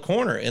right around the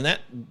corner. And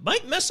that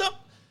might mess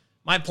up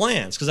my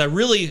plans because I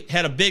really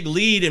had a big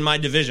lead in my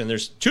division.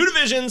 There's 2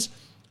 divisions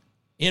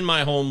in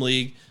my home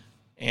league,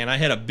 and I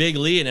had a big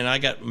lead, and I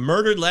got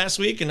murdered last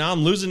week, and now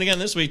I'm losing again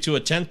this week to a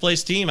 10th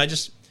place team. I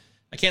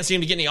can't seem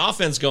to get any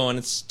offense going.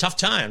 It's tough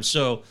times.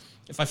 So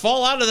if I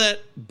fall out of that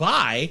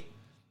bye,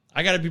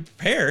 I got to be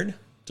prepared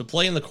to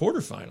play in the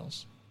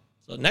quarterfinals.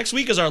 So next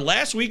week is our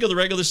last week of the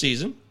regular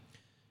season,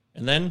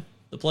 and then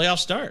the playoffs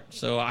start.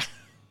 So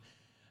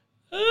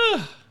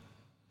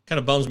kind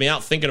of bums me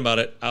out thinking about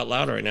it out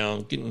loud right now.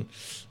 I'm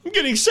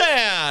getting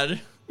sad.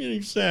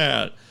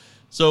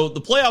 So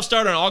the playoffs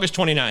start on August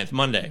 29th,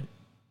 Monday.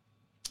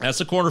 That's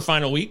the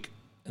quarterfinal week.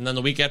 And then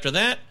the week after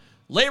that,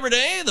 Labor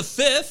Day, the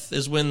 5th,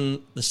 is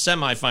when the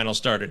semifinals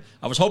started.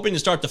 I was hoping to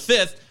start the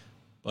 5th,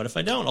 but if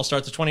I don't, I'll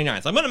start the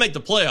 29th. I'm going to make the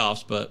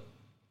playoffs, but,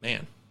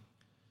 man,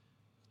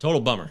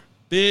 total bummer.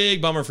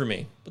 Big bummer for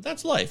me. But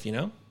that's life, you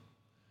know?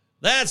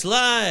 That's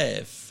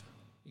life.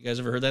 You guys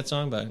ever heard that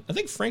song by, I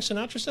think Frank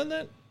Sinatra said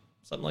that?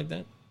 Something like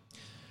that.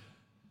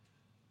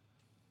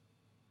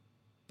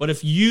 But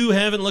if you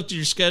haven't looked at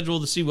your schedule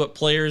to see what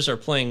players are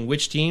playing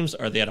which teams,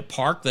 are they at a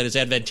park that is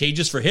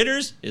advantageous for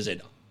hitters? Is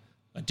it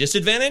a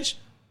disadvantage?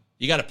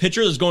 You got a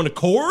pitcher that's going to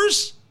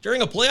Coors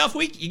during a playoff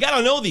week? You got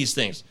to know these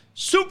things.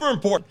 Super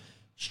important.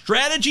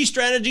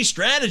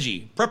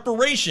 Strategy.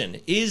 Preparation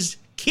is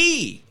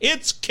key.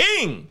 It's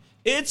king.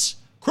 It's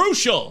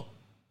crucial.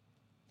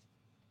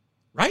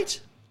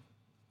 Right?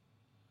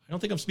 I don't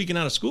think I'm speaking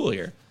out of school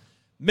here.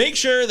 Make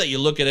sure that you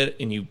look at it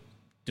and you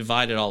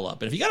divide it all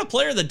up. And if you got a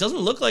player that doesn't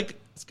look like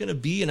it's going to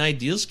be an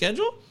ideal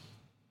schedule,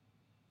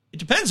 it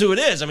depends who it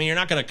is. I mean, you're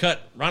not going to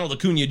cut Ronald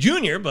Acuna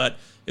Jr., but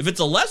if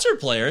it's a lesser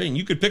player and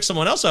you could pick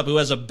someone else up who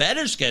has a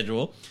better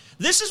schedule,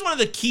 this is one of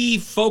the key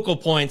focal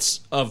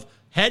points of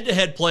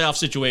head-to-head playoff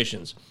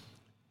situations.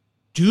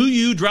 Do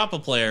you drop a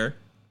player?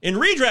 In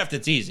redraft,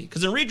 it's easy,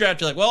 because in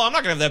redraft, you're like, well, I'm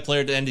not going to have that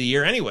player at the end of the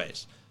year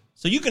anyways.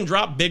 So you can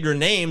drop bigger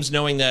names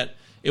knowing that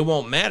it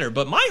won't matter.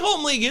 But my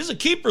home league is a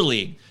keeper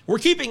league. We're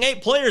keeping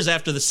 8 players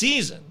after the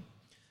season.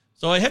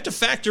 So I have to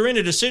factor in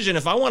a decision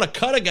if I want to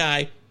cut a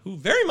guy who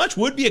very much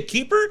would be a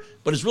keeper,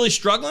 but is really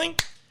struggling.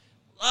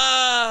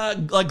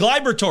 Like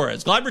Gleyber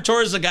Torres. Gleyber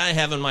Torres is a guy I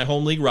have in my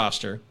home league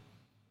roster.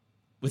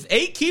 With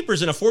 8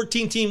 keepers in a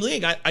 14-team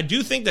league, I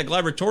do think that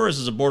Gleyber Torres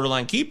is a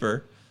borderline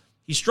keeper.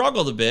 He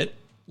struggled a bit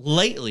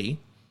lately.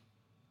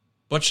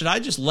 But should I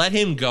just let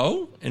him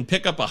go and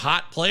pick up a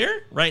hot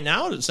player right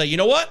now to say, you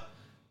know what?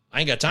 I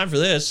ain't got time for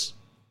this.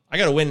 I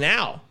got to win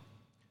now.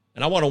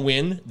 And I want to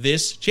win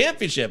this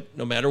championship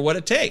no matter what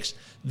it takes.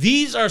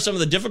 These are some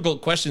of the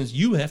difficult questions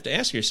you have to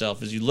ask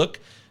yourself as you look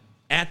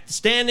at the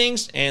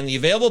standings and the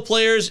available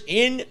players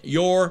in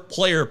your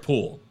player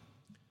pool.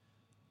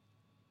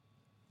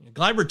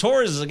 Gleyber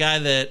Torres is a guy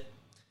that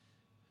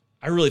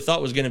I really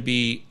thought was going to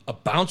be a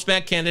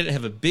bounce-back candidate,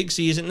 have a big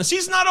season. And the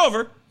season's not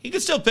over. He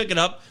could still pick it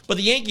up. But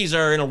the Yankees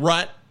are in a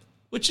rut,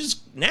 which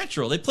is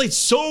natural. They played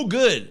so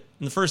good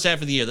in the first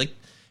half of the year.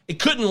 It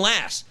couldn't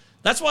last.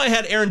 That's why I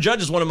had Aaron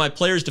Judge as one of my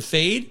players to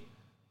fade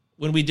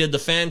when we did the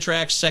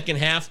Fantrax second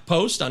half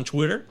post on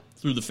Twitter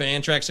through the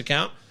Fantrax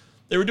account.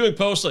 They were doing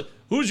posts like,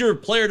 who's your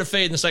player to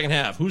fade in the second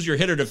half? Who's your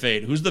hitter to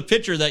fade? Who's the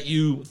pitcher that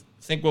you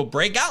think will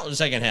break out in the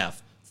second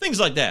half? Things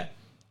like that.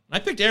 I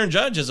picked Aaron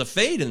Judge as a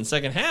fade in the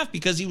second half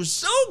because he was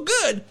so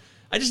good,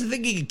 I just didn't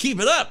think he could keep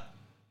it up.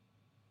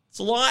 It's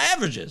a law of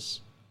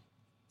averages.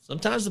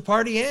 Sometimes the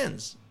party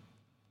ends.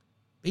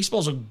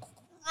 Baseball's a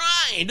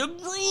grind, a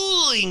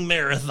grueling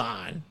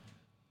marathon.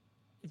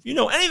 If you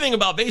know anything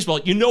about baseball,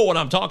 you know what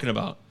I'm talking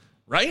about,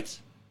 right?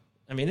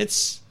 I mean,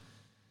 it's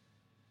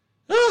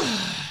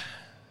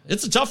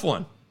a tough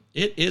one.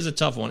 It is a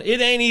tough one. It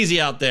ain't easy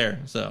out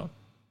there, so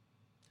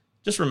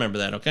just remember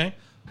that, okay?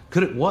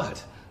 Good at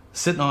what?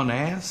 Sitting on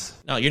ass?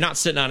 No, you're not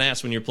sitting on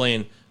ass when you're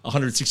playing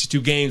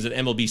 162 games at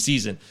MLB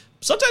season.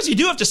 Sometimes you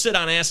do have to sit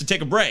on ass and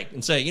take a break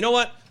and say, you know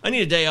what? I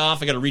need a day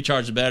off. I got to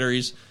recharge the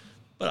batteries.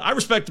 But I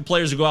respect the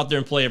players who go out there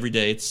and play every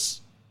day.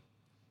 It's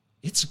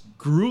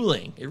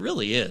grueling. It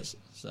really is.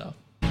 So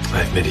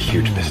I've made a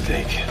huge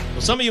mistake.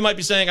 Well, some of you might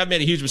be saying, I've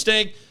made a huge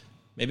mistake.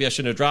 Maybe I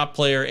shouldn't have dropped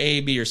player A,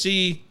 B, or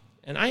C.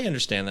 And I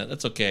understand that.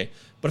 That's okay.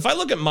 But if I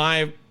look at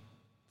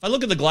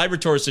the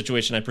Gleyber Torres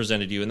situation I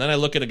presented you, and then I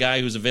look at a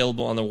guy who's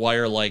available on the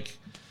wire like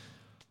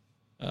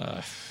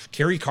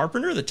Kerry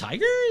Carpenter, the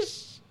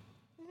Tigers,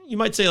 you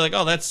might say like,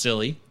 oh, that's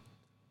silly.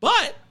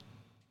 But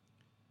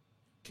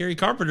Kerry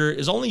Carpenter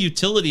is only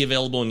utility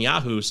available in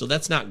Yahoo, so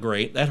that's not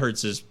great. That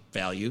hurts his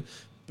value.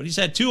 But he's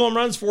had 2 home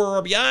runs,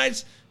 4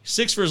 RBIs,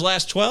 6 for his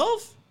last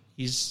 12.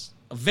 He's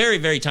a very,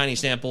 very tiny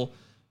sample,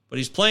 but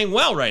he's playing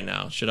well right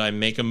now. Should I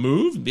make a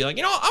move and be like,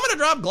 I'm going to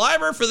drop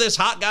Gleiber for this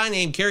hot guy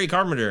named Kerry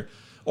Carpenter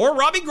or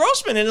Robbie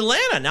Grossman in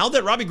Atlanta? Now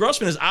that Robbie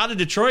Grossman is out of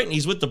Detroit and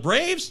he's with the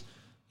Braves,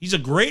 he's a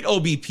great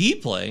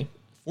OBP play.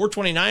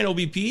 429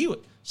 OBP,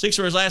 6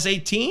 for his last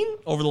 18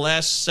 over the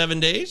last 7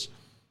 days.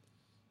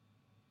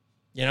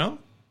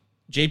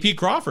 J.P.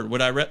 Crawford.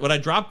 Would I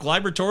drop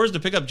Gleiber Torres to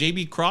pick up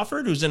J.P.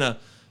 Crawford, who's in a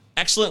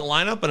excellent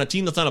lineup on a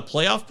team that's on a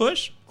playoff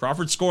push?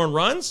 Crawford's scoring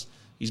runs.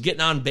 He's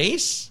getting on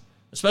base.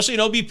 Especially in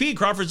OBP,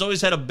 Crawford's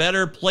always had a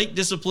better plate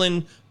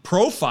discipline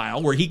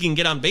profile where he can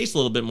get on base a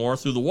little bit more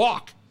through the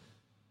walk.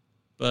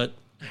 But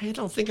I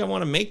don't think I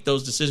want to make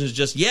those decisions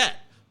just yet.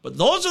 But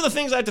those are the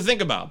things I have to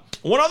think about.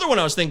 One other one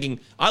I was thinking,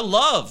 I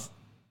love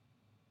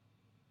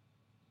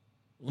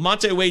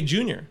Lamonte Wade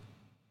Jr.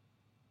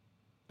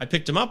 I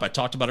picked him up. I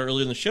talked about it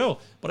earlier in the show.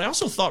 But I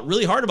also thought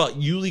really hard about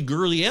Yuli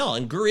Gurriel.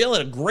 And Gurriel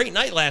had a great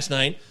night last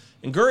night.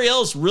 And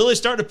Gurriel's really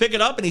starting to pick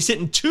it up. And he's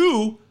hitting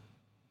two-hole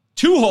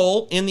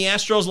in the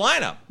Astros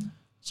lineup.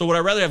 So would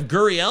I rather have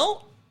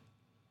Gurriel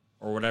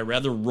or would I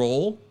rather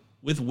roll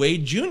with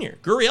Wade Jr.?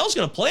 Gurriel's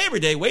going to play every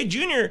day. Wade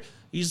Jr.,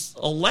 he's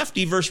a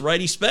lefty versus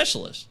righty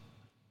specialist.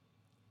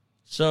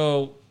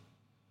 So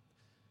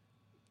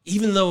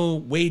even though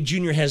Wade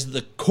Jr. has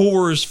the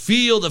Coors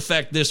Field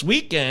effect this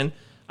weekend,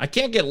 I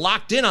can't get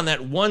locked in on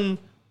that one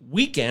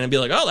weekend and be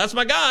like, oh, that's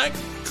my guy.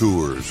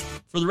 Coors.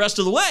 For the rest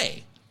of the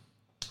way.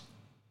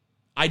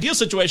 Ideal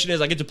situation is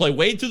I get to play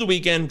Wade through the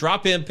weekend,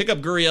 drop him, pick up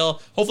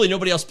Gurriel. Hopefully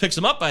nobody else picks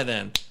him up by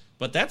then.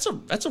 But that's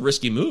a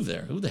risky move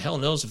there. Who the hell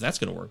knows if that's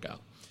going to work out?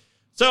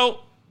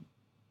 So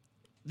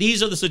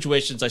these are the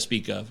situations I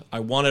speak of. I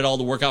want it all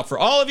to work out for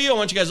all of you. I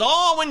want you guys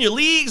all win your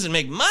leagues and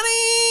make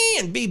money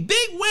and be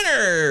big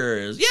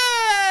winners.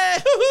 Yay!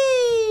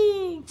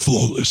 Woohoo!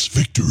 Flawless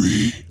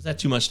victory. Is that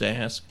too much to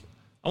ask?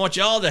 I want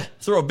you all to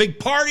throw a big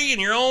party in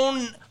your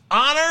own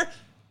honor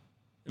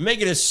and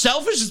make it as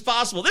selfish as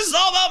possible. This is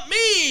all about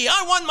me.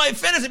 I won my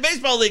fantasy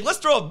baseball league. Let's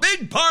throw a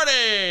big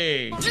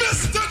party.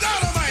 Mr.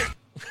 Dynamite!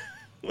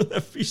 Would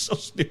that be so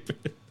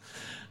stupid?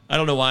 I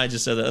don't know why I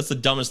just said that. That's the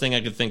dumbest thing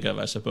I could think of,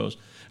 I suppose.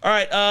 All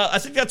right, I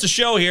think that's a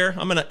show here.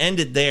 I'm going to end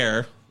it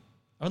there.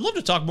 I would love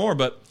to talk more,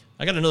 but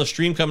I got another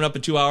stream coming up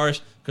in 2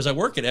 hours because I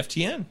work at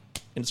FTN, and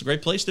it's a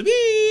great place to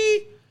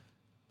be.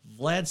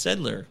 Vlad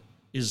Sedler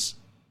is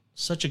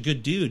such a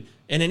good dude,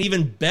 and an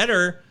even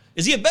better...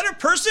 Is he a better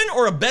person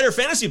or a better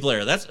fantasy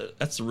player? That's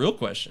the real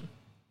question.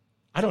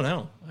 I don't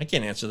know. I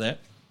can't answer that.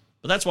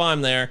 But that's why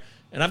I'm there,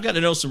 and I've got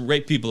to know some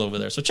great people over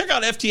there. So check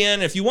out FTN.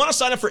 If you want to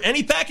sign up for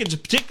any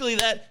package, particularly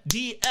that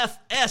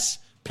DFS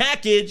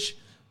package,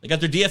 they got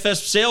their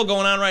DFS sale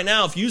going on right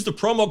now. If you use the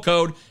promo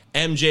code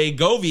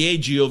MJGOVIA,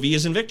 G-O-V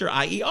as in Victor,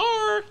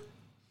 I-E-R,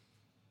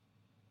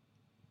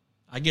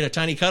 I get a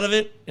tiny cut of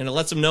it, and it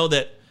lets them know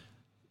that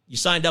you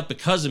signed up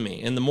because of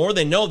me. And the more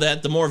they know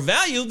that, the more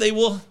value they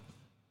will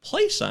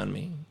place on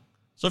me.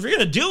 So if you're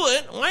going to do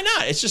it, why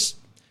not? It's just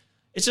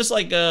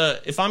like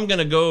if I'm going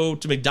to go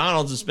to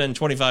McDonald's and spend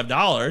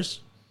 $25,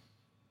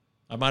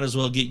 I might as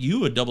well get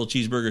you a double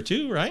cheeseburger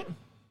too, right?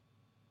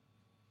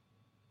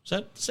 Is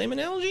that the same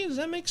analogy? Does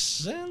that make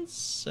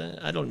sense?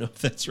 I don't know if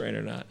that's right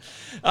or not.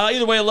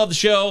 Either way, I love the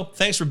show.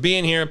 Thanks for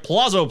being here.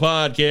 Palazzo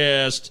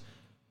Podcast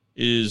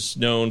is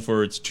known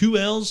for its 2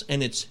 L's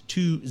and its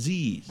 2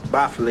 Z's.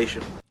 Bye,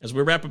 Felicia. As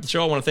we wrap up the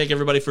show, I want to thank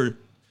everybody for...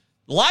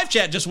 The live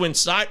chat just went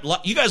side.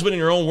 You guys went in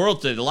your own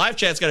world today. The live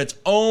chat's got its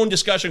own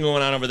discussion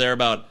going on over there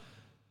about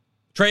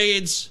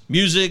trades,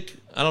 music.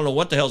 I don't know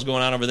what the hell's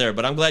going on over there,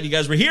 but I'm glad you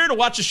guys were here to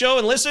watch the show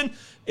and listen.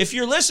 If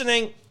you're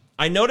listening,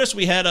 I noticed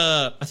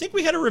I think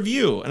we had a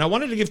review, and I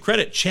wanted to give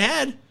credit.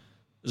 Chad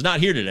is not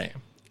here today.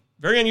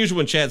 Very unusual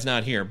when Chad's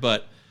not here,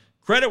 but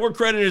credit where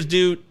credit is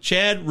due.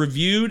 Chad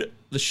reviewed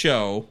the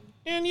show,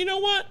 and you know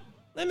what?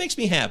 That makes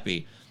me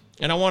happy.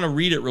 And I want to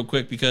read it real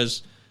quick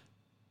because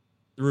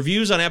the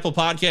reviews on Apple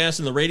Podcasts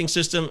and the rating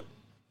system,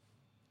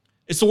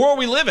 it's the world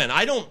we live in.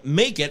 I don't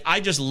make it. I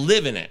just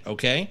live in it,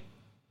 okay?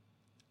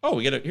 Oh,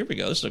 here we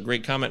go. This is a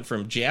great comment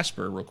from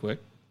Jasper real quick.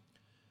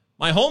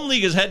 My home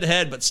league is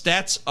head-to-head, but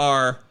stats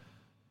are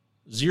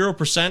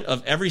 0%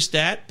 of every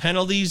stat.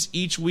 Penalties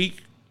each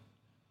week.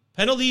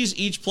 Penalties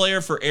each player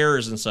for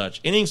errors and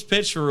such. Innings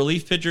pitched for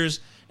relief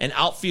pitchers and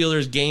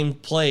outfielders game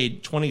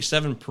played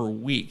 27 per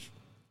week.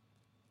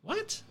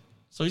 What?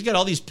 So he's got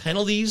all these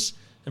penalties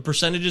and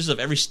percentages of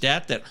every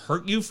stat that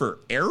hurt you for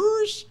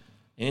errors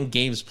in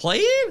games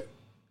played?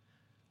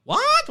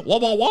 What?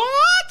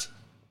 What?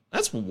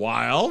 That's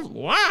wild.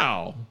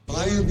 Wow.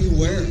 Buyer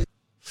beware.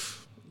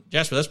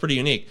 Jasper, that's pretty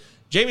unique.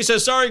 Jamie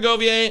says, sorry,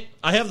 Govier.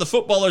 I have the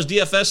footballers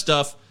DFS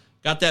stuff.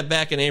 Got that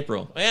back in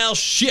April. Well,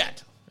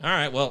 shit. All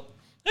right, well,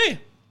 hey.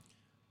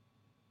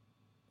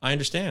 I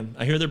understand.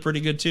 I hear they're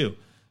pretty good, too.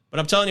 But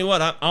I'm telling you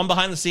what, I'm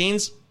behind the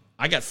scenes.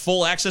 I got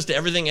full access to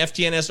everything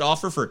FTN has to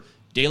offer for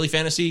daily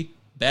fantasy,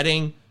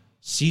 betting,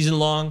 season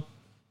long.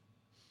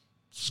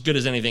 It's as good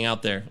as anything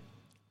out there.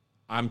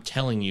 I'm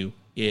telling you,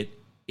 it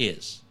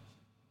is.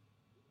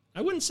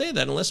 I wouldn't say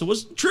that unless it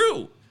was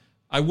true.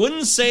 I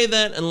wouldn't say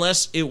that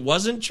unless it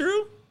wasn't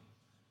true.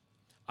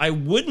 I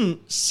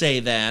wouldn't say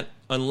that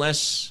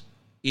unless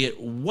it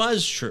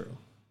was true.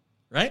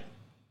 Right?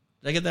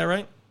 Did I get that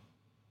right?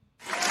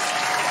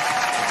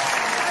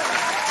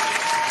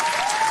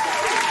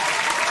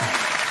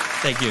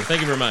 Thank you.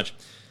 Thank you very much.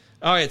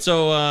 All right,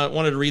 so I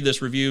wanted to read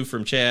this review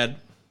from Chad.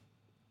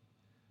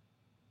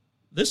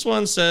 This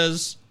one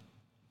says,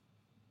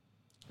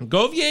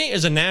 Gouvier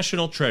is a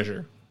national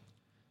treasure.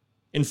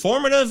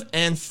 Informative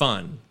and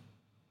fun.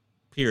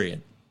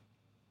 Period.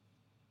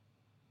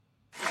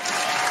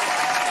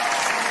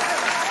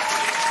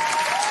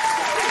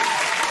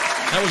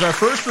 That was our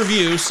first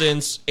review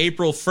since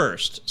April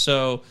 1st.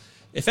 So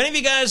if any of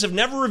you guys have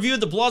never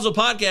reviewed the Palazzo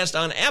Podcast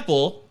on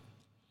Apple,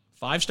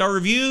 5-star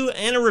review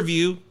and a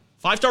review,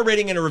 5-star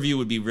rating and a review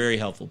would be very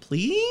helpful.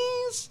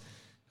 Please?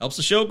 Helps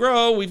the show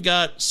grow. We've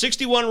got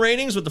 61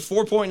 ratings with the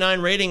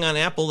 4.9 rating on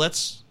Apple.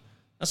 That's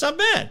not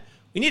bad.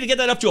 We need to get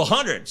that up to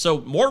 100.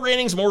 So more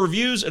ratings, more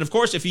reviews. And of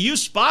course, if you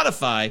use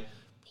Spotify,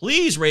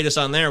 please rate us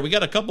on there. We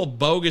got a couple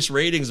bogus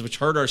ratings which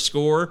hurt our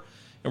score,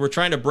 and we're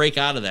trying to break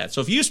out of that.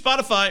 So if you use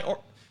Spotify,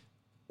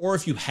 or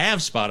if you have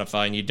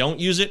Spotify and you don't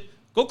use it,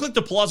 go click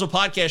the Palazzo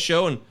Podcast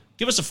show and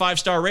give us a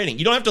 5-star rating.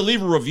 You don't have to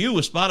leave a review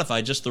with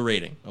Spotify, just the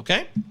rating,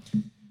 okay?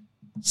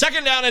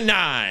 2nd down and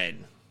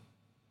 9.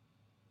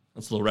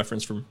 That's a little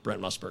reference from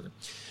Brent Musburger.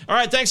 All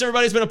right, thanks,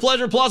 everybody. It's been a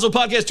pleasure. Palazzo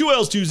Podcast, 2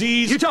 L's, 2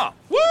 Z's. Utah.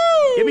 Woo!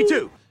 Give me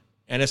 2.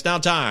 And it's now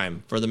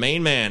time for the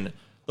main man,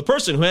 the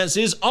person who has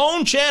his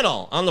own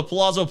channel on the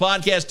Palazzo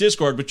Podcast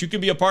Discord, but you can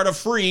be a part of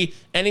free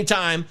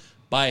anytime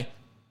by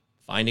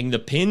finding the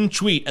pinned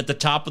tweet at the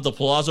top of the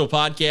Palazzo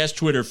Podcast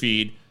Twitter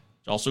feed.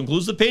 It also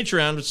includes the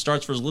Patreon, which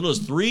starts for as little as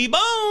 $3.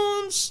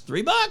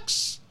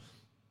 $3.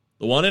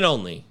 The one and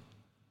only,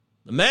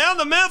 the man,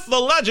 the myth, the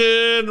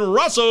legend,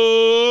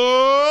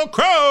 Russell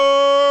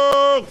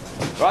Crowe.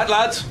 Right,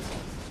 lads.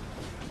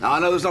 Now, I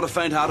know there's not a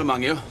faint heart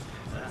among you.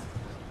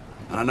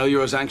 And I know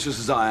you're as anxious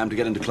as I am to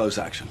get into close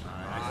action.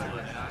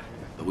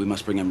 But we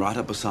must bring him right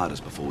up beside us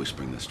before we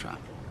spring this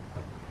trap.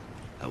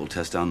 That will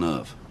test our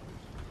nerve.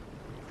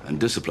 And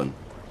discipline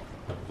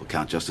will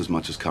count just as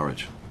much as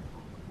courage.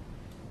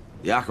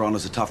 The Acheron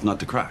is a tough nut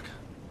to crack.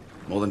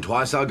 More than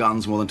twice our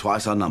guns, more than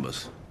twice our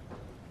numbers.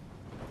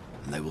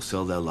 And they will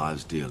sell their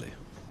lives dearly.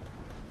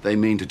 They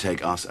mean to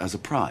take us as a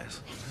prize.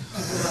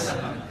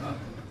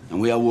 And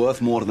we are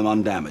worth more to them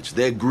undamaged.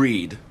 Their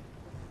greed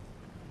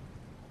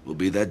will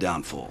be their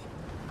downfall.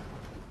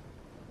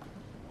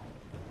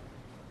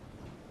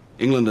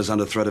 England is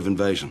under threat of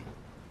invasion.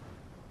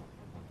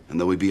 And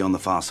though we be on the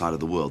far side of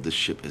the world, this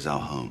ship is our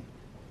home.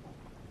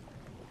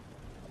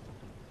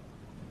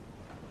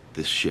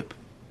 This ship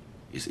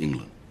is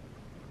England.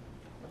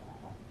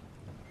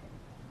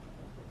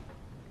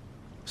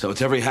 So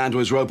it's every hand to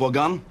his rope or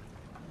gun,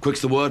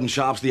 quick's the word and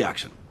sharp's the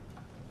action.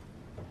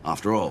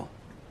 After all,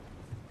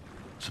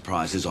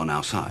 surprise is on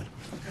our side.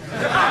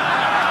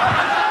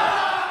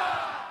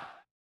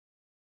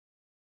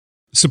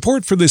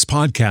 Support for this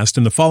podcast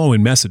and the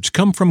following message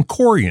come from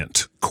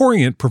Corient.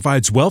 Corient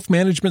provides wealth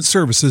management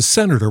services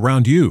centered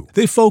around you.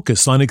 They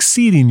focus on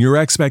exceeding your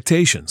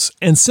expectations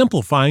and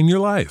simplifying your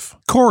life.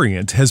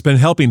 Corient has been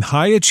helping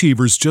high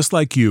achievers just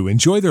like you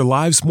enjoy their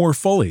lives more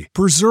fully,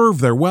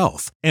 preserve their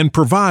wealth, and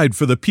provide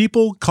for the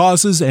people,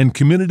 causes, and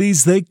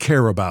communities they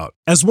care about.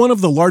 As one of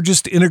the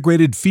largest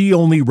integrated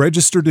fee-only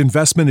registered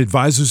investment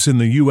advisors in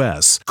the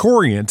U.S.,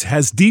 Corient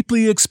has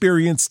deeply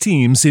experienced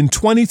teams in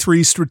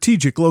 23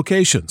 strategic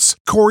locations.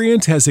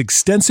 Corient has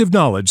extensive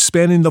knowledge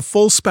spanning the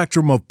full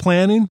spectrum of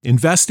planning,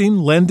 investing,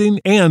 lending,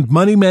 and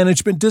money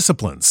management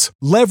disciplines.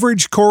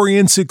 Leverage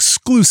Corient's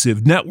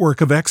exclusive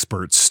network of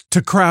experts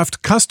to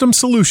craft custom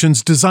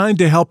solutions designed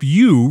to help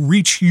you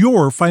reach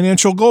your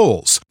financial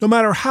goals, no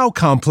matter how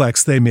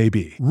complex they may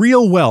be.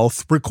 Real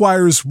wealth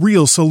requires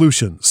real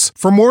solutions.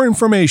 For more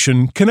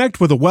information,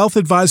 connect with a wealth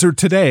advisor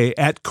today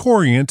at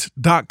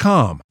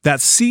Corient.com.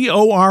 That's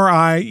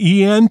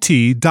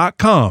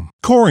Corient.com.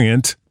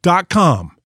 Corient.com.